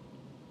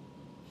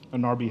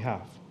on our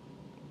behalf.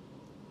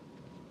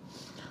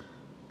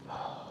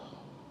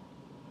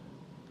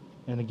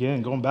 And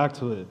again, going back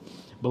to it,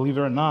 believe it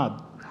or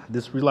not,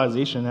 this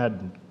realization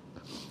had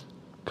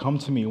come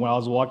to me when I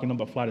was walking up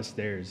a flight of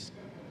stairs.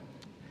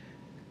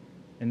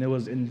 And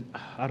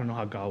I don't know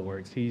how God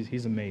works.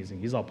 He's amazing.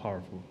 He's all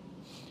powerful.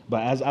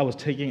 But as I was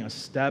taking a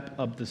step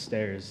up the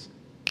stairs,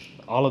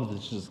 all of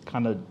this just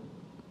kind of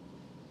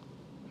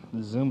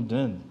zoomed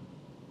in.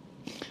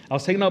 I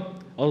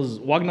was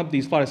walking up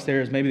these flight of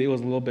stairs. Maybe it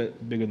was a little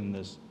bit bigger than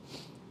this.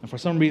 And for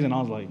some reason, I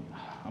was like,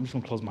 I'm just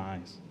going to close my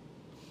eyes.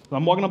 So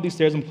I'm walking up these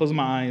stairs, I'm closing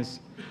my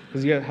eyes.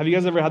 Because have you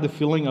guys ever had the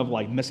feeling of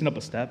like messing up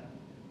a step?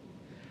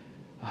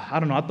 I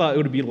don't know. I thought it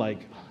would be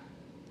like,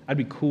 I'd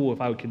be cool if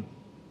I could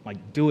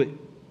like do it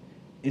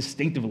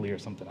instinctively or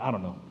something. I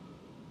don't know.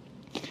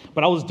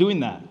 But I was doing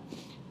that.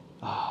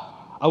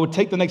 I would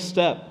take the next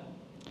step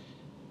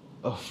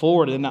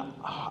forward, and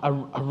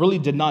I really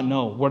did not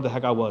know where the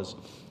heck I was.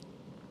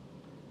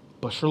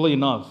 But surely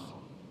enough,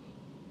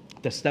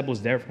 the step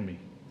was there for me.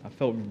 I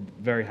felt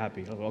very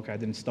happy. I was like, okay, I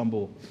didn't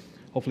stumble.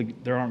 Hopefully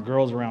there aren't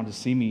girls around to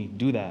see me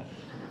do that.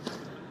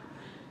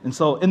 And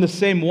so in the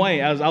same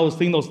way, as I was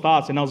thinking those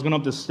thoughts and I was going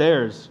up the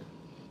stairs,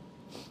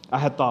 I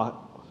had thought,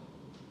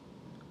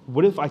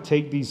 what if I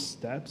take these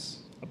steps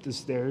up the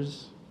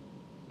stairs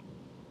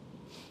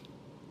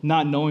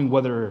not knowing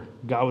whether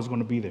God was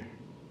going to be there?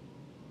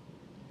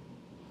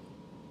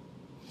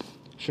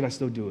 Should I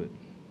still do it?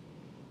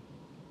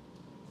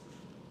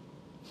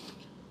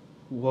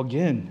 Well,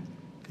 again,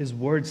 his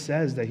word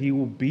says that he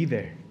will be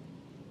there.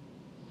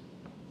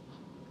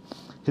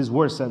 His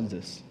word says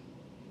this,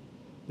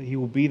 that he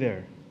will be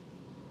there.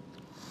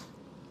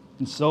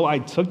 And so I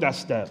took that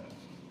step,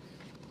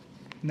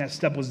 and that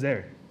step was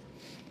there.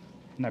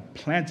 And I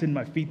planted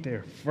my feet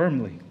there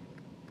firmly.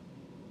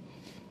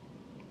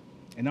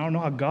 And I don't know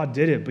how God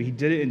did it, but he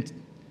did it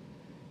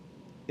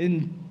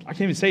in I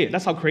can't even say it.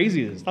 That's how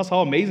crazy it is. That's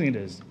how amazing it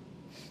is.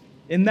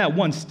 In that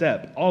one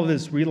step, all of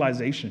this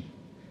realization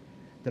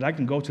that I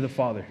can go to the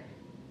Father.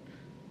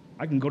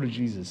 I can go to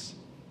Jesus.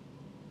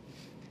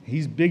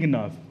 He's big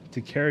enough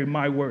to carry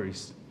my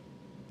worries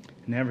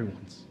and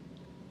everyone's.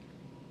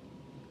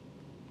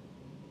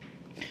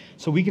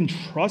 So we can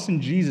trust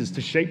in Jesus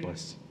to shape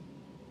us.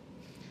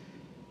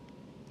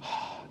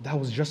 That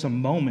was just a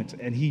moment,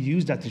 and he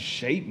used that to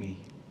shape me.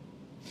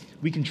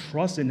 We can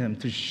trust in him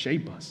to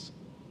shape us.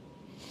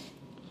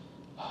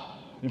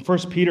 In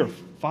 1 Peter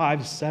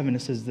 5:7,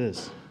 it says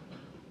this: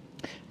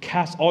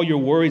 cast all your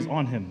worries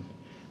on him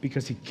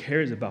because he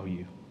cares about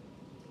you.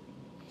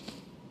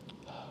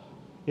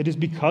 It is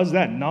because of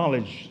that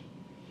knowledge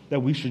that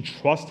we should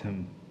trust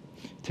him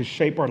to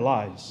shape our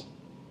lives.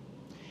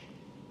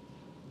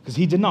 Because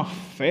he did not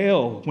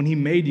fail when he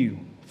made you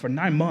for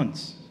 9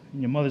 months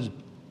in your mother's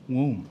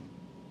womb.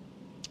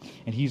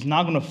 And he's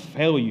not going to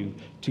fail you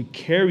to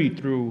carry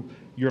through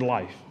your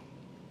life.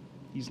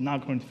 He's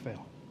not going to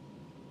fail.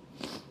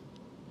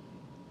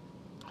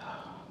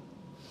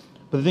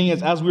 But the thing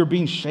is, as we're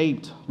being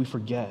shaped, we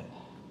forget.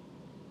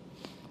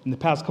 In the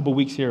past couple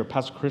weeks here,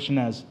 Pastor Christian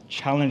has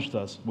challenged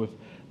us with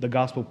the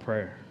gospel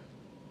prayer.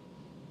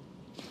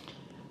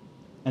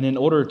 And in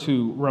order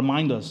to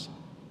remind us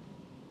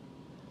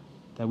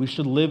that we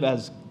should live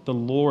as the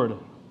Lord,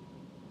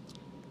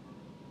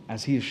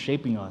 as he is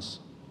shaping us,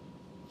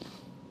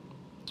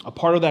 a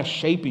part of that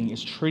shaping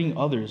is treating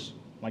others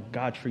like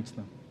God treats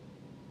them.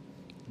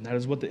 And that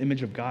is what the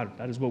image of God,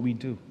 that is what we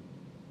do.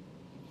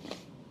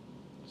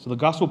 So the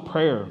gospel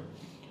prayer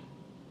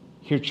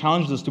here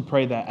challenges us to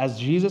pray that as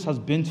Jesus has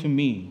been to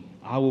me,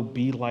 I will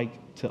be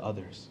like to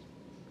others.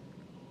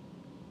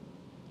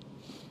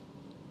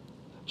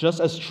 Just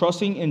as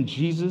trusting in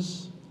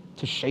Jesus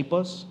to shape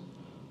us,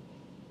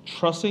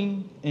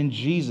 trusting in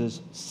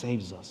Jesus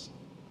saves us.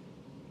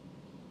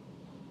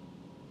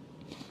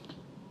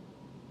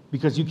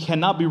 Because you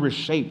cannot be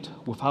reshaped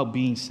without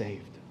being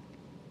saved.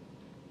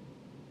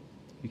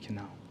 You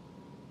cannot.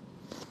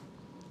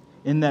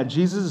 In that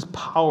Jesus'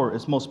 power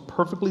is most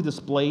perfectly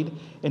displayed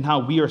in how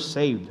we are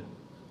saved,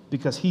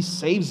 because he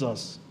saves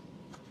us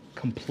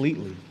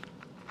completely.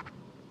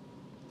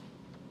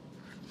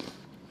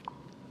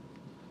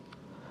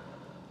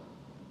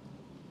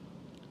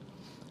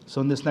 So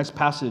in this next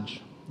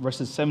passage,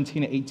 verses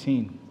 17 to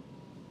 18,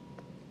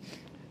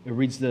 it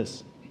reads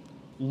this: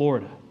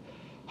 Lord,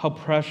 how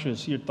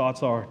precious your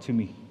thoughts are to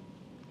me.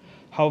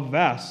 How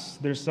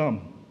vast their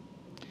sum.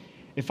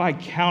 If I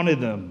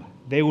counted them,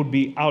 they would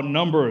be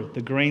outnumber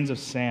the grains of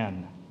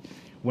sand.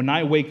 When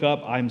I wake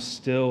up, I'm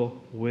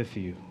still with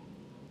you.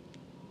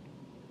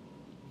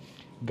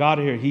 God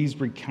here, he's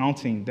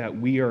recounting that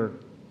we are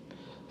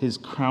his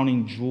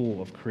crowning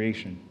jewel of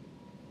creation.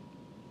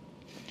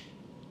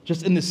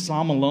 Just in this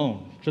psalm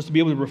alone, just to be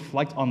able to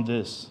reflect on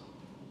this,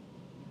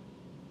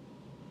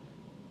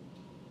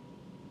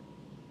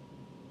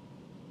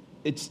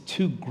 it's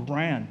too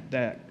grand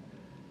that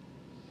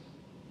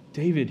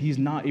David, he's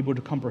not able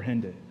to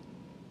comprehend it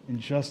in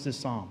just this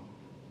psalm.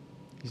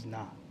 He's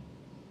not.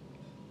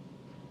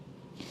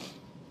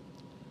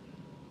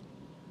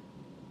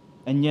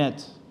 And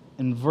yet,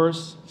 in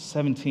verse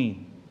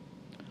 17,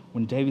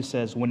 when David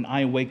says, when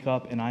I wake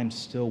up and I'm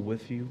still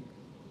with you,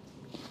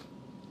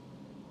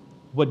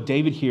 what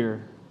David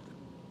here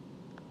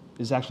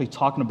is actually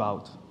talking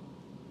about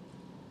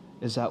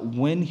is that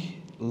when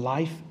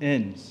life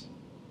ends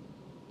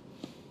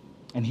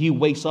and he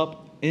wakes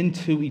up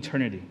into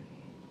eternity,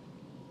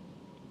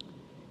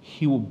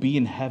 he will be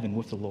in heaven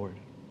with the Lord.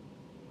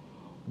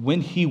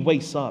 When he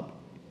wakes up,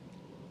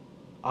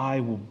 I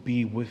will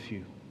be with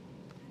you.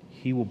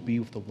 He will be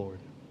with the Lord.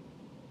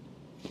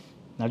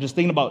 Now, just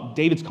thinking about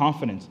David's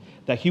confidence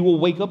that he will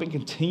wake up and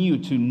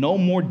continue to know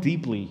more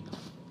deeply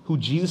who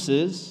Jesus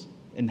is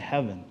in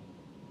heaven.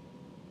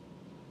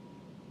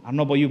 I don't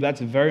know about you, but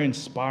that's very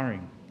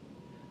inspiring.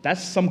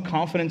 That's some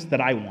confidence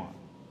that I want.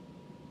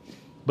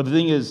 But the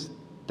thing is,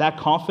 that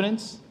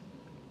confidence,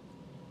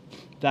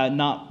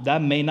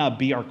 that may not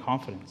be our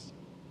confidence.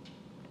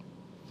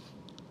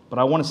 But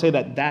I want to say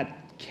that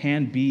that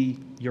can be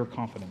your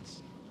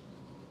confidence.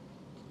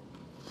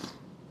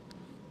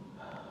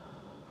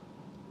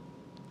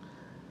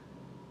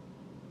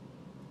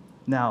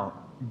 Now,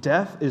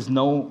 death is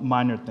no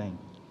minor thing.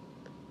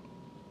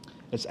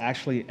 It's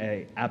actually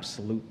an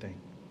absolute thing.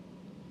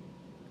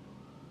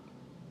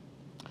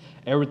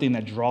 Everything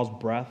that draws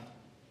breath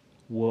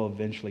will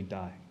eventually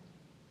die.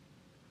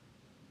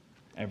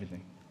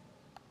 Everything.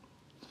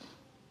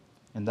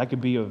 And that could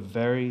be a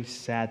very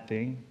sad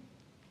thing,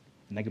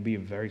 and that could be a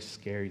very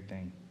scary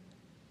thing.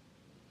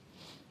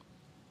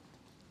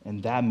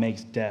 And that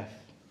makes death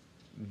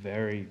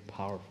very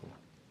powerful.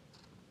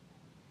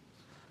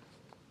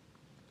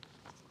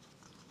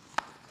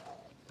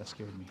 That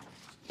scared me.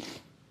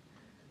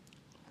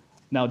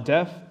 Now,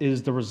 death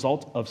is the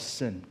result of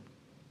sin.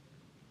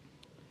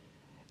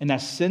 And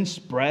as sin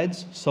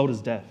spreads, so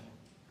does death.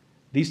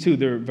 These two,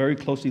 they're very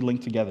closely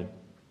linked together.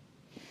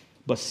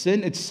 But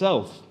sin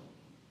itself,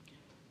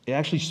 it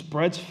actually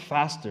spreads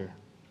faster,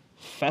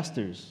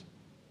 festers,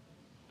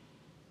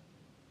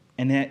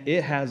 and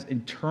it has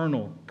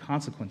internal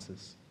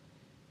consequences.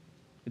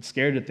 It's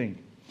scary to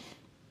think.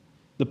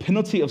 The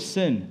penalty of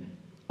sin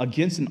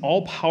against an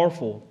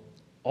all-powerful,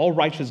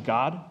 all-righteous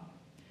God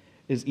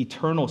is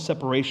eternal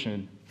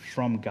separation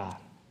from God.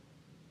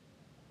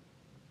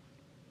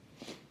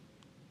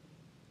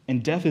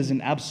 And death is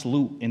an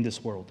absolute in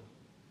this world.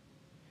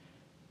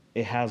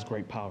 It has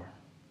great power.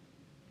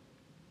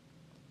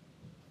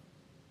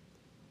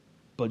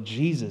 But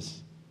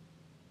Jesus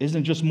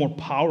isn't just more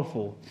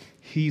powerful,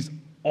 he's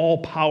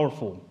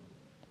all-powerful.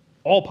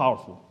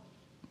 All-powerful.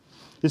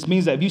 This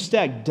means that if you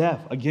stack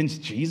death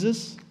against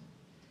Jesus,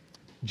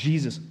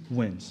 Jesus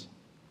wins.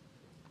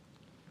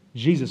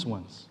 Jesus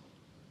wins.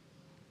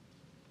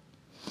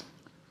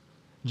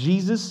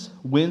 Jesus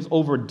wins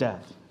over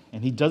death.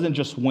 And he doesn't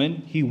just win,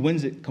 he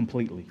wins it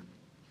completely.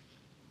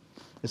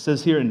 It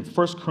says here in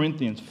 1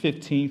 Corinthians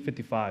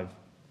 15:55,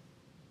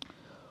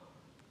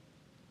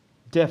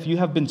 death, you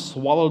have been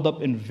swallowed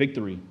up in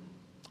victory.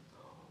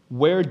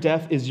 Where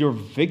death is your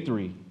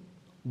victory,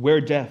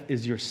 where death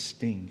is your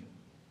sting.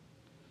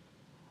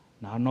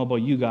 Now, I don't know about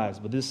you guys,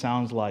 but this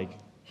sounds like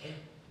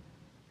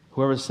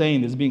whoever's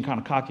saying this is being kind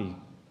of cocky.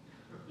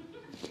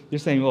 They're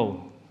saying,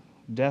 oh,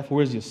 death,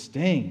 where's your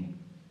sting?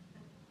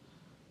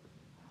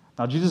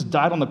 Now, Jesus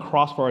died on the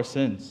cross for our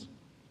sins.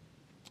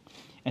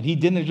 And he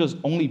didn't just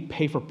only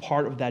pay for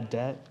part of that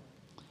debt,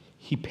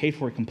 he paid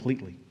for it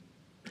completely.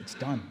 It's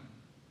done.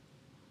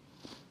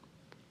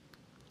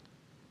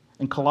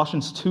 In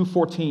Colossians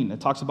 2:14,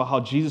 it talks about how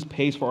Jesus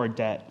pays for our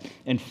debt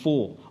in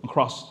full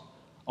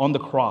on the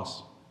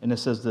cross, and it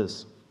says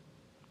this: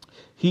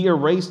 He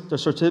erased the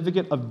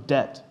certificate of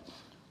debt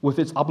with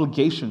its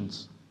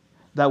obligations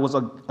that was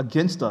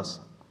against us,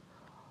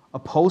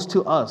 opposed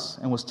to us,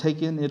 and was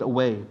taking it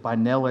away by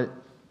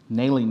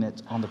nailing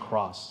it on the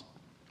cross.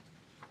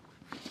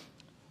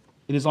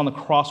 It is on the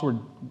cross where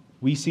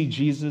we see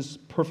Jesus'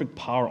 perfect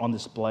power on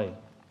display.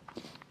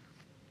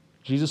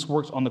 Jesus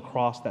works on the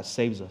cross that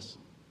saves us,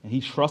 and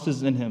he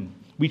trusts in him.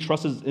 We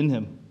trust in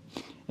him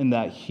in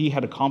that he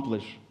had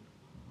accomplished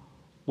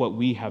what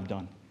we have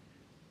done.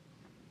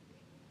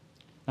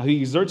 Now he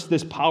exerts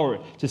this power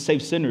to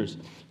save sinners,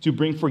 to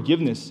bring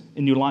forgiveness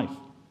in new life.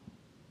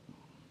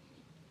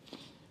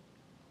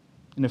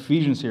 In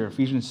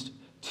Ephesians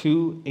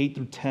 2, 8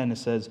 through 10, it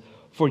says,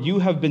 For you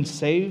have been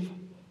saved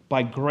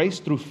by grace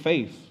through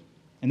faith.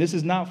 And this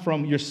is not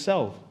from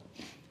yourself.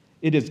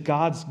 It is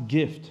God's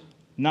gift,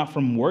 not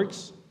from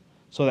works,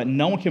 so that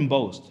no one can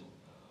boast.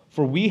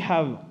 For we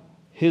have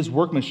his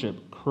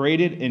workmanship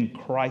created in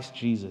Christ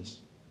Jesus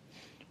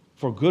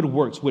for good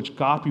works, which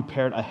God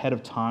prepared ahead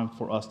of time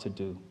for us to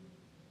do.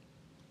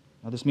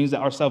 Now, this means that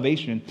our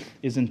salvation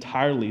is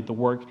entirely the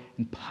work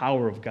and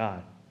power of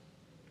God,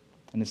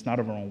 and it's not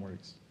of our own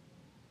works.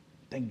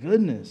 Thank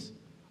goodness.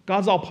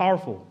 God's all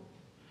powerful.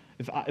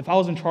 If I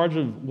was in charge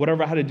of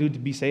whatever I had to do to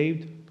be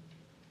saved,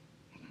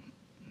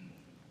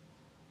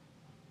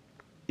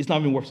 it's not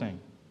even worth saying.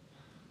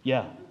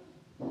 Yeah.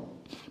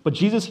 But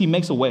Jesus, he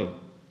makes a way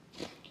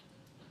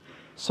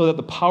so that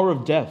the power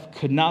of death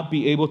could not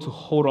be able to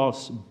hold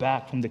us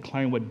back from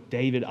declaring what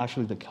David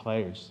actually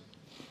declares.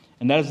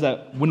 And that is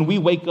that when we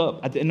wake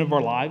up at the end of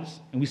our lives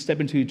and we step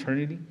into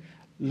eternity,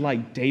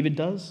 like David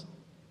does,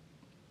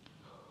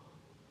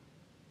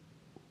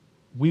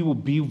 we will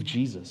be with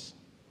Jesus.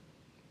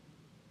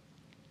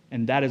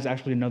 And that is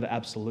actually another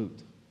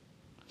absolute.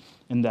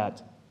 In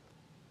that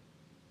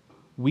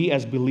we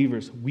as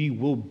believers, we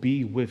will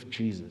be with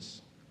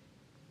Jesus.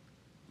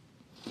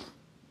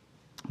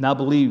 Now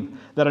believe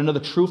that another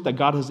truth that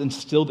God has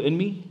instilled in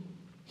me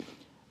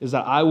is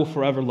that I will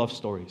forever love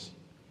stories.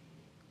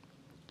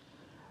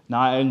 Now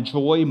I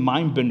enjoy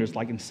mind benders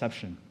like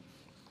Inception.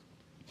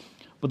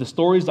 But the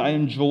stories I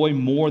enjoy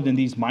more than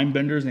these mind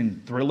benders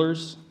and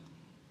thrillers,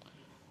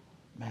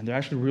 man, they're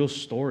actually real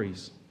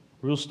stories.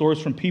 Real stories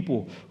from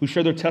people who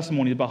share their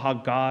testimony about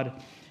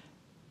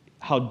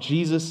how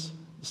Jesus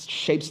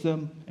shapes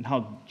them and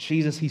how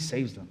Jesus, he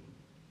saves them.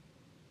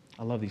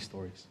 I love these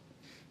stories.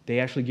 They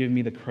actually give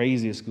me the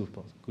craziest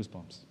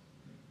goosebumps.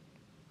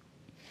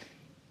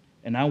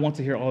 And I want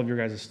to hear all of your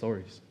guys'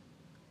 stories.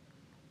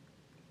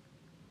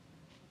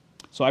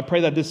 So I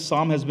pray that this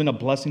psalm has been a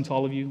blessing to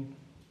all of you,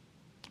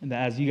 and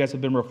that as you guys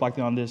have been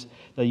reflecting on this,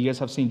 that you guys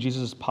have seen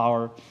Jesus'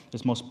 power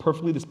is most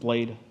perfectly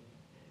displayed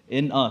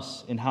in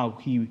us, in how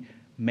he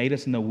made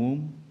us in the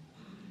womb,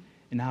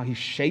 and how he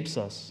shapes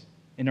us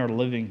in our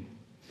living,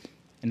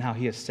 and how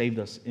he has saved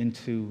us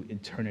into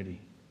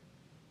eternity.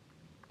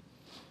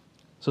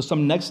 So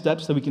some next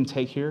steps that we can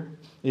take here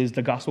is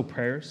the gospel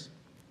prayers.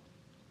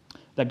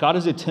 That God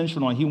is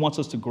intentional and he wants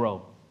us to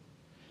grow.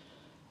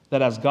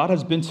 That as God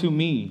has been to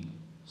me,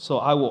 so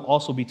I will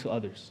also be to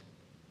others.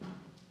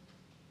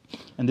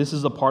 And this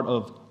is a part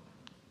of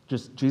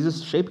just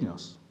Jesus shaping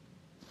us.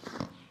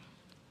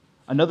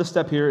 Another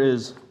step here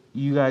is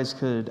you guys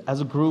could,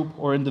 as a group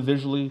or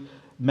individually,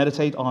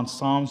 meditate on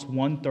Psalms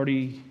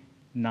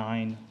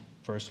 139,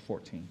 verse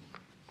 14.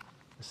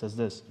 It says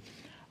this: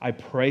 I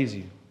praise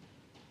you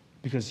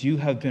because you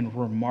have been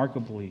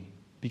remarkably,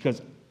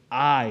 because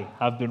I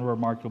have been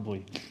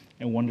remarkably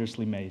and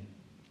wondrously made.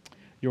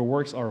 Your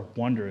works are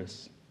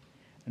wondrous,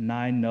 and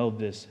I know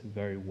this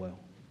very well.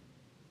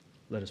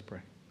 Let us pray.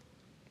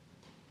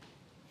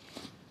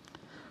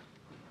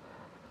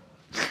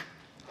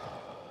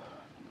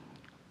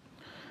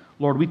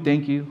 Lord, we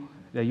thank you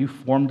that you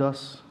formed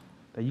us,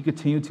 that you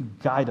continue to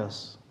guide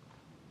us,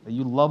 that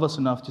you love us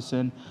enough to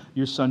send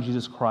your Son,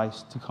 Jesus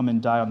Christ, to come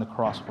and die on the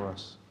cross for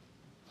us.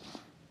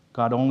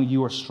 God, only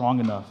you are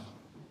strong enough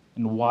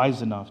and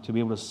wise enough to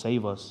be able to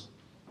save us.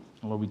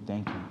 And Lord, we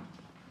thank you.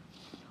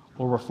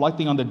 Lord,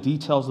 reflecting on the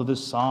details of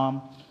this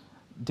psalm,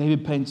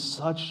 David paints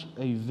such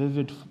a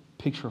vivid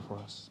picture for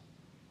us.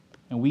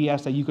 And we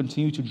ask that you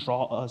continue to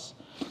draw us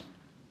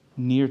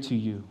near to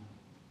you,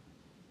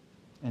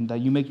 and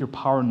that you make your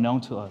power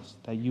known to us,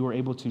 that you are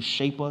able to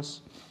shape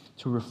us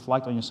to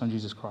reflect on your Son,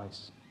 Jesus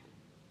Christ.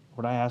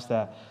 Lord, I ask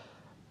that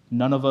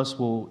none of us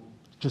will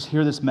just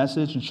hear this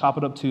message and chop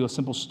it up to a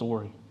simple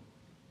story,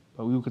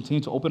 but we will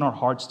continue to open our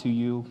hearts to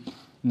you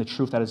and the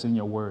truth that is in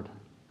your word.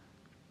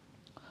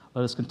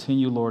 Let us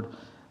continue, Lord,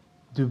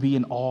 to be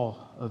in awe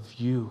of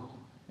you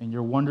and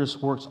your wondrous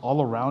works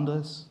all around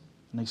us,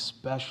 and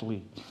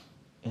especially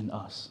in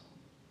us.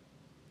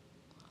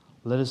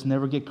 Let us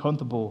never get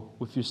comfortable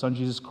with your Son,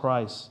 Jesus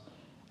Christ,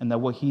 and that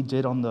what he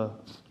did on the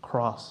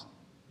cross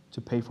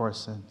to pay for our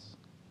sins.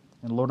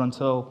 And Lord,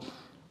 until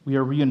we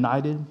are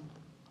reunited,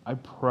 I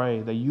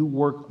pray that you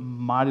work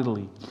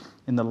mightily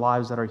in the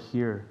lives that are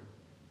here,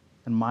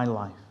 in my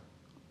life,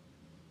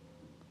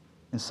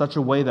 in such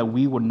a way that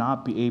we would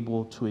not be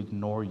able to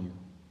ignore you.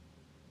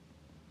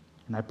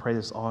 And I pray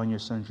this all in your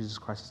Son, Jesus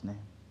Christ's name.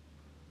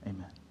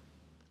 Amen.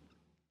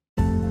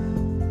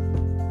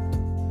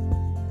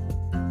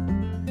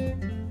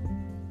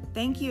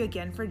 Thank you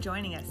again for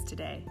joining us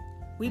today.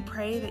 We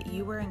pray that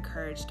you were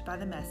encouraged by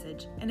the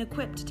message and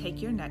equipped to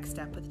take your next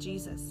step with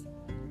Jesus.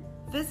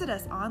 Visit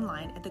us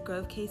online at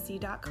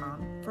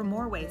thegrovekc.com for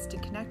more ways to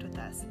connect with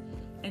us,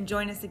 and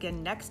join us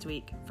again next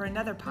week for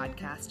another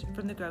podcast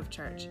from the Grove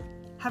Church.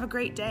 Have a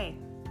great day.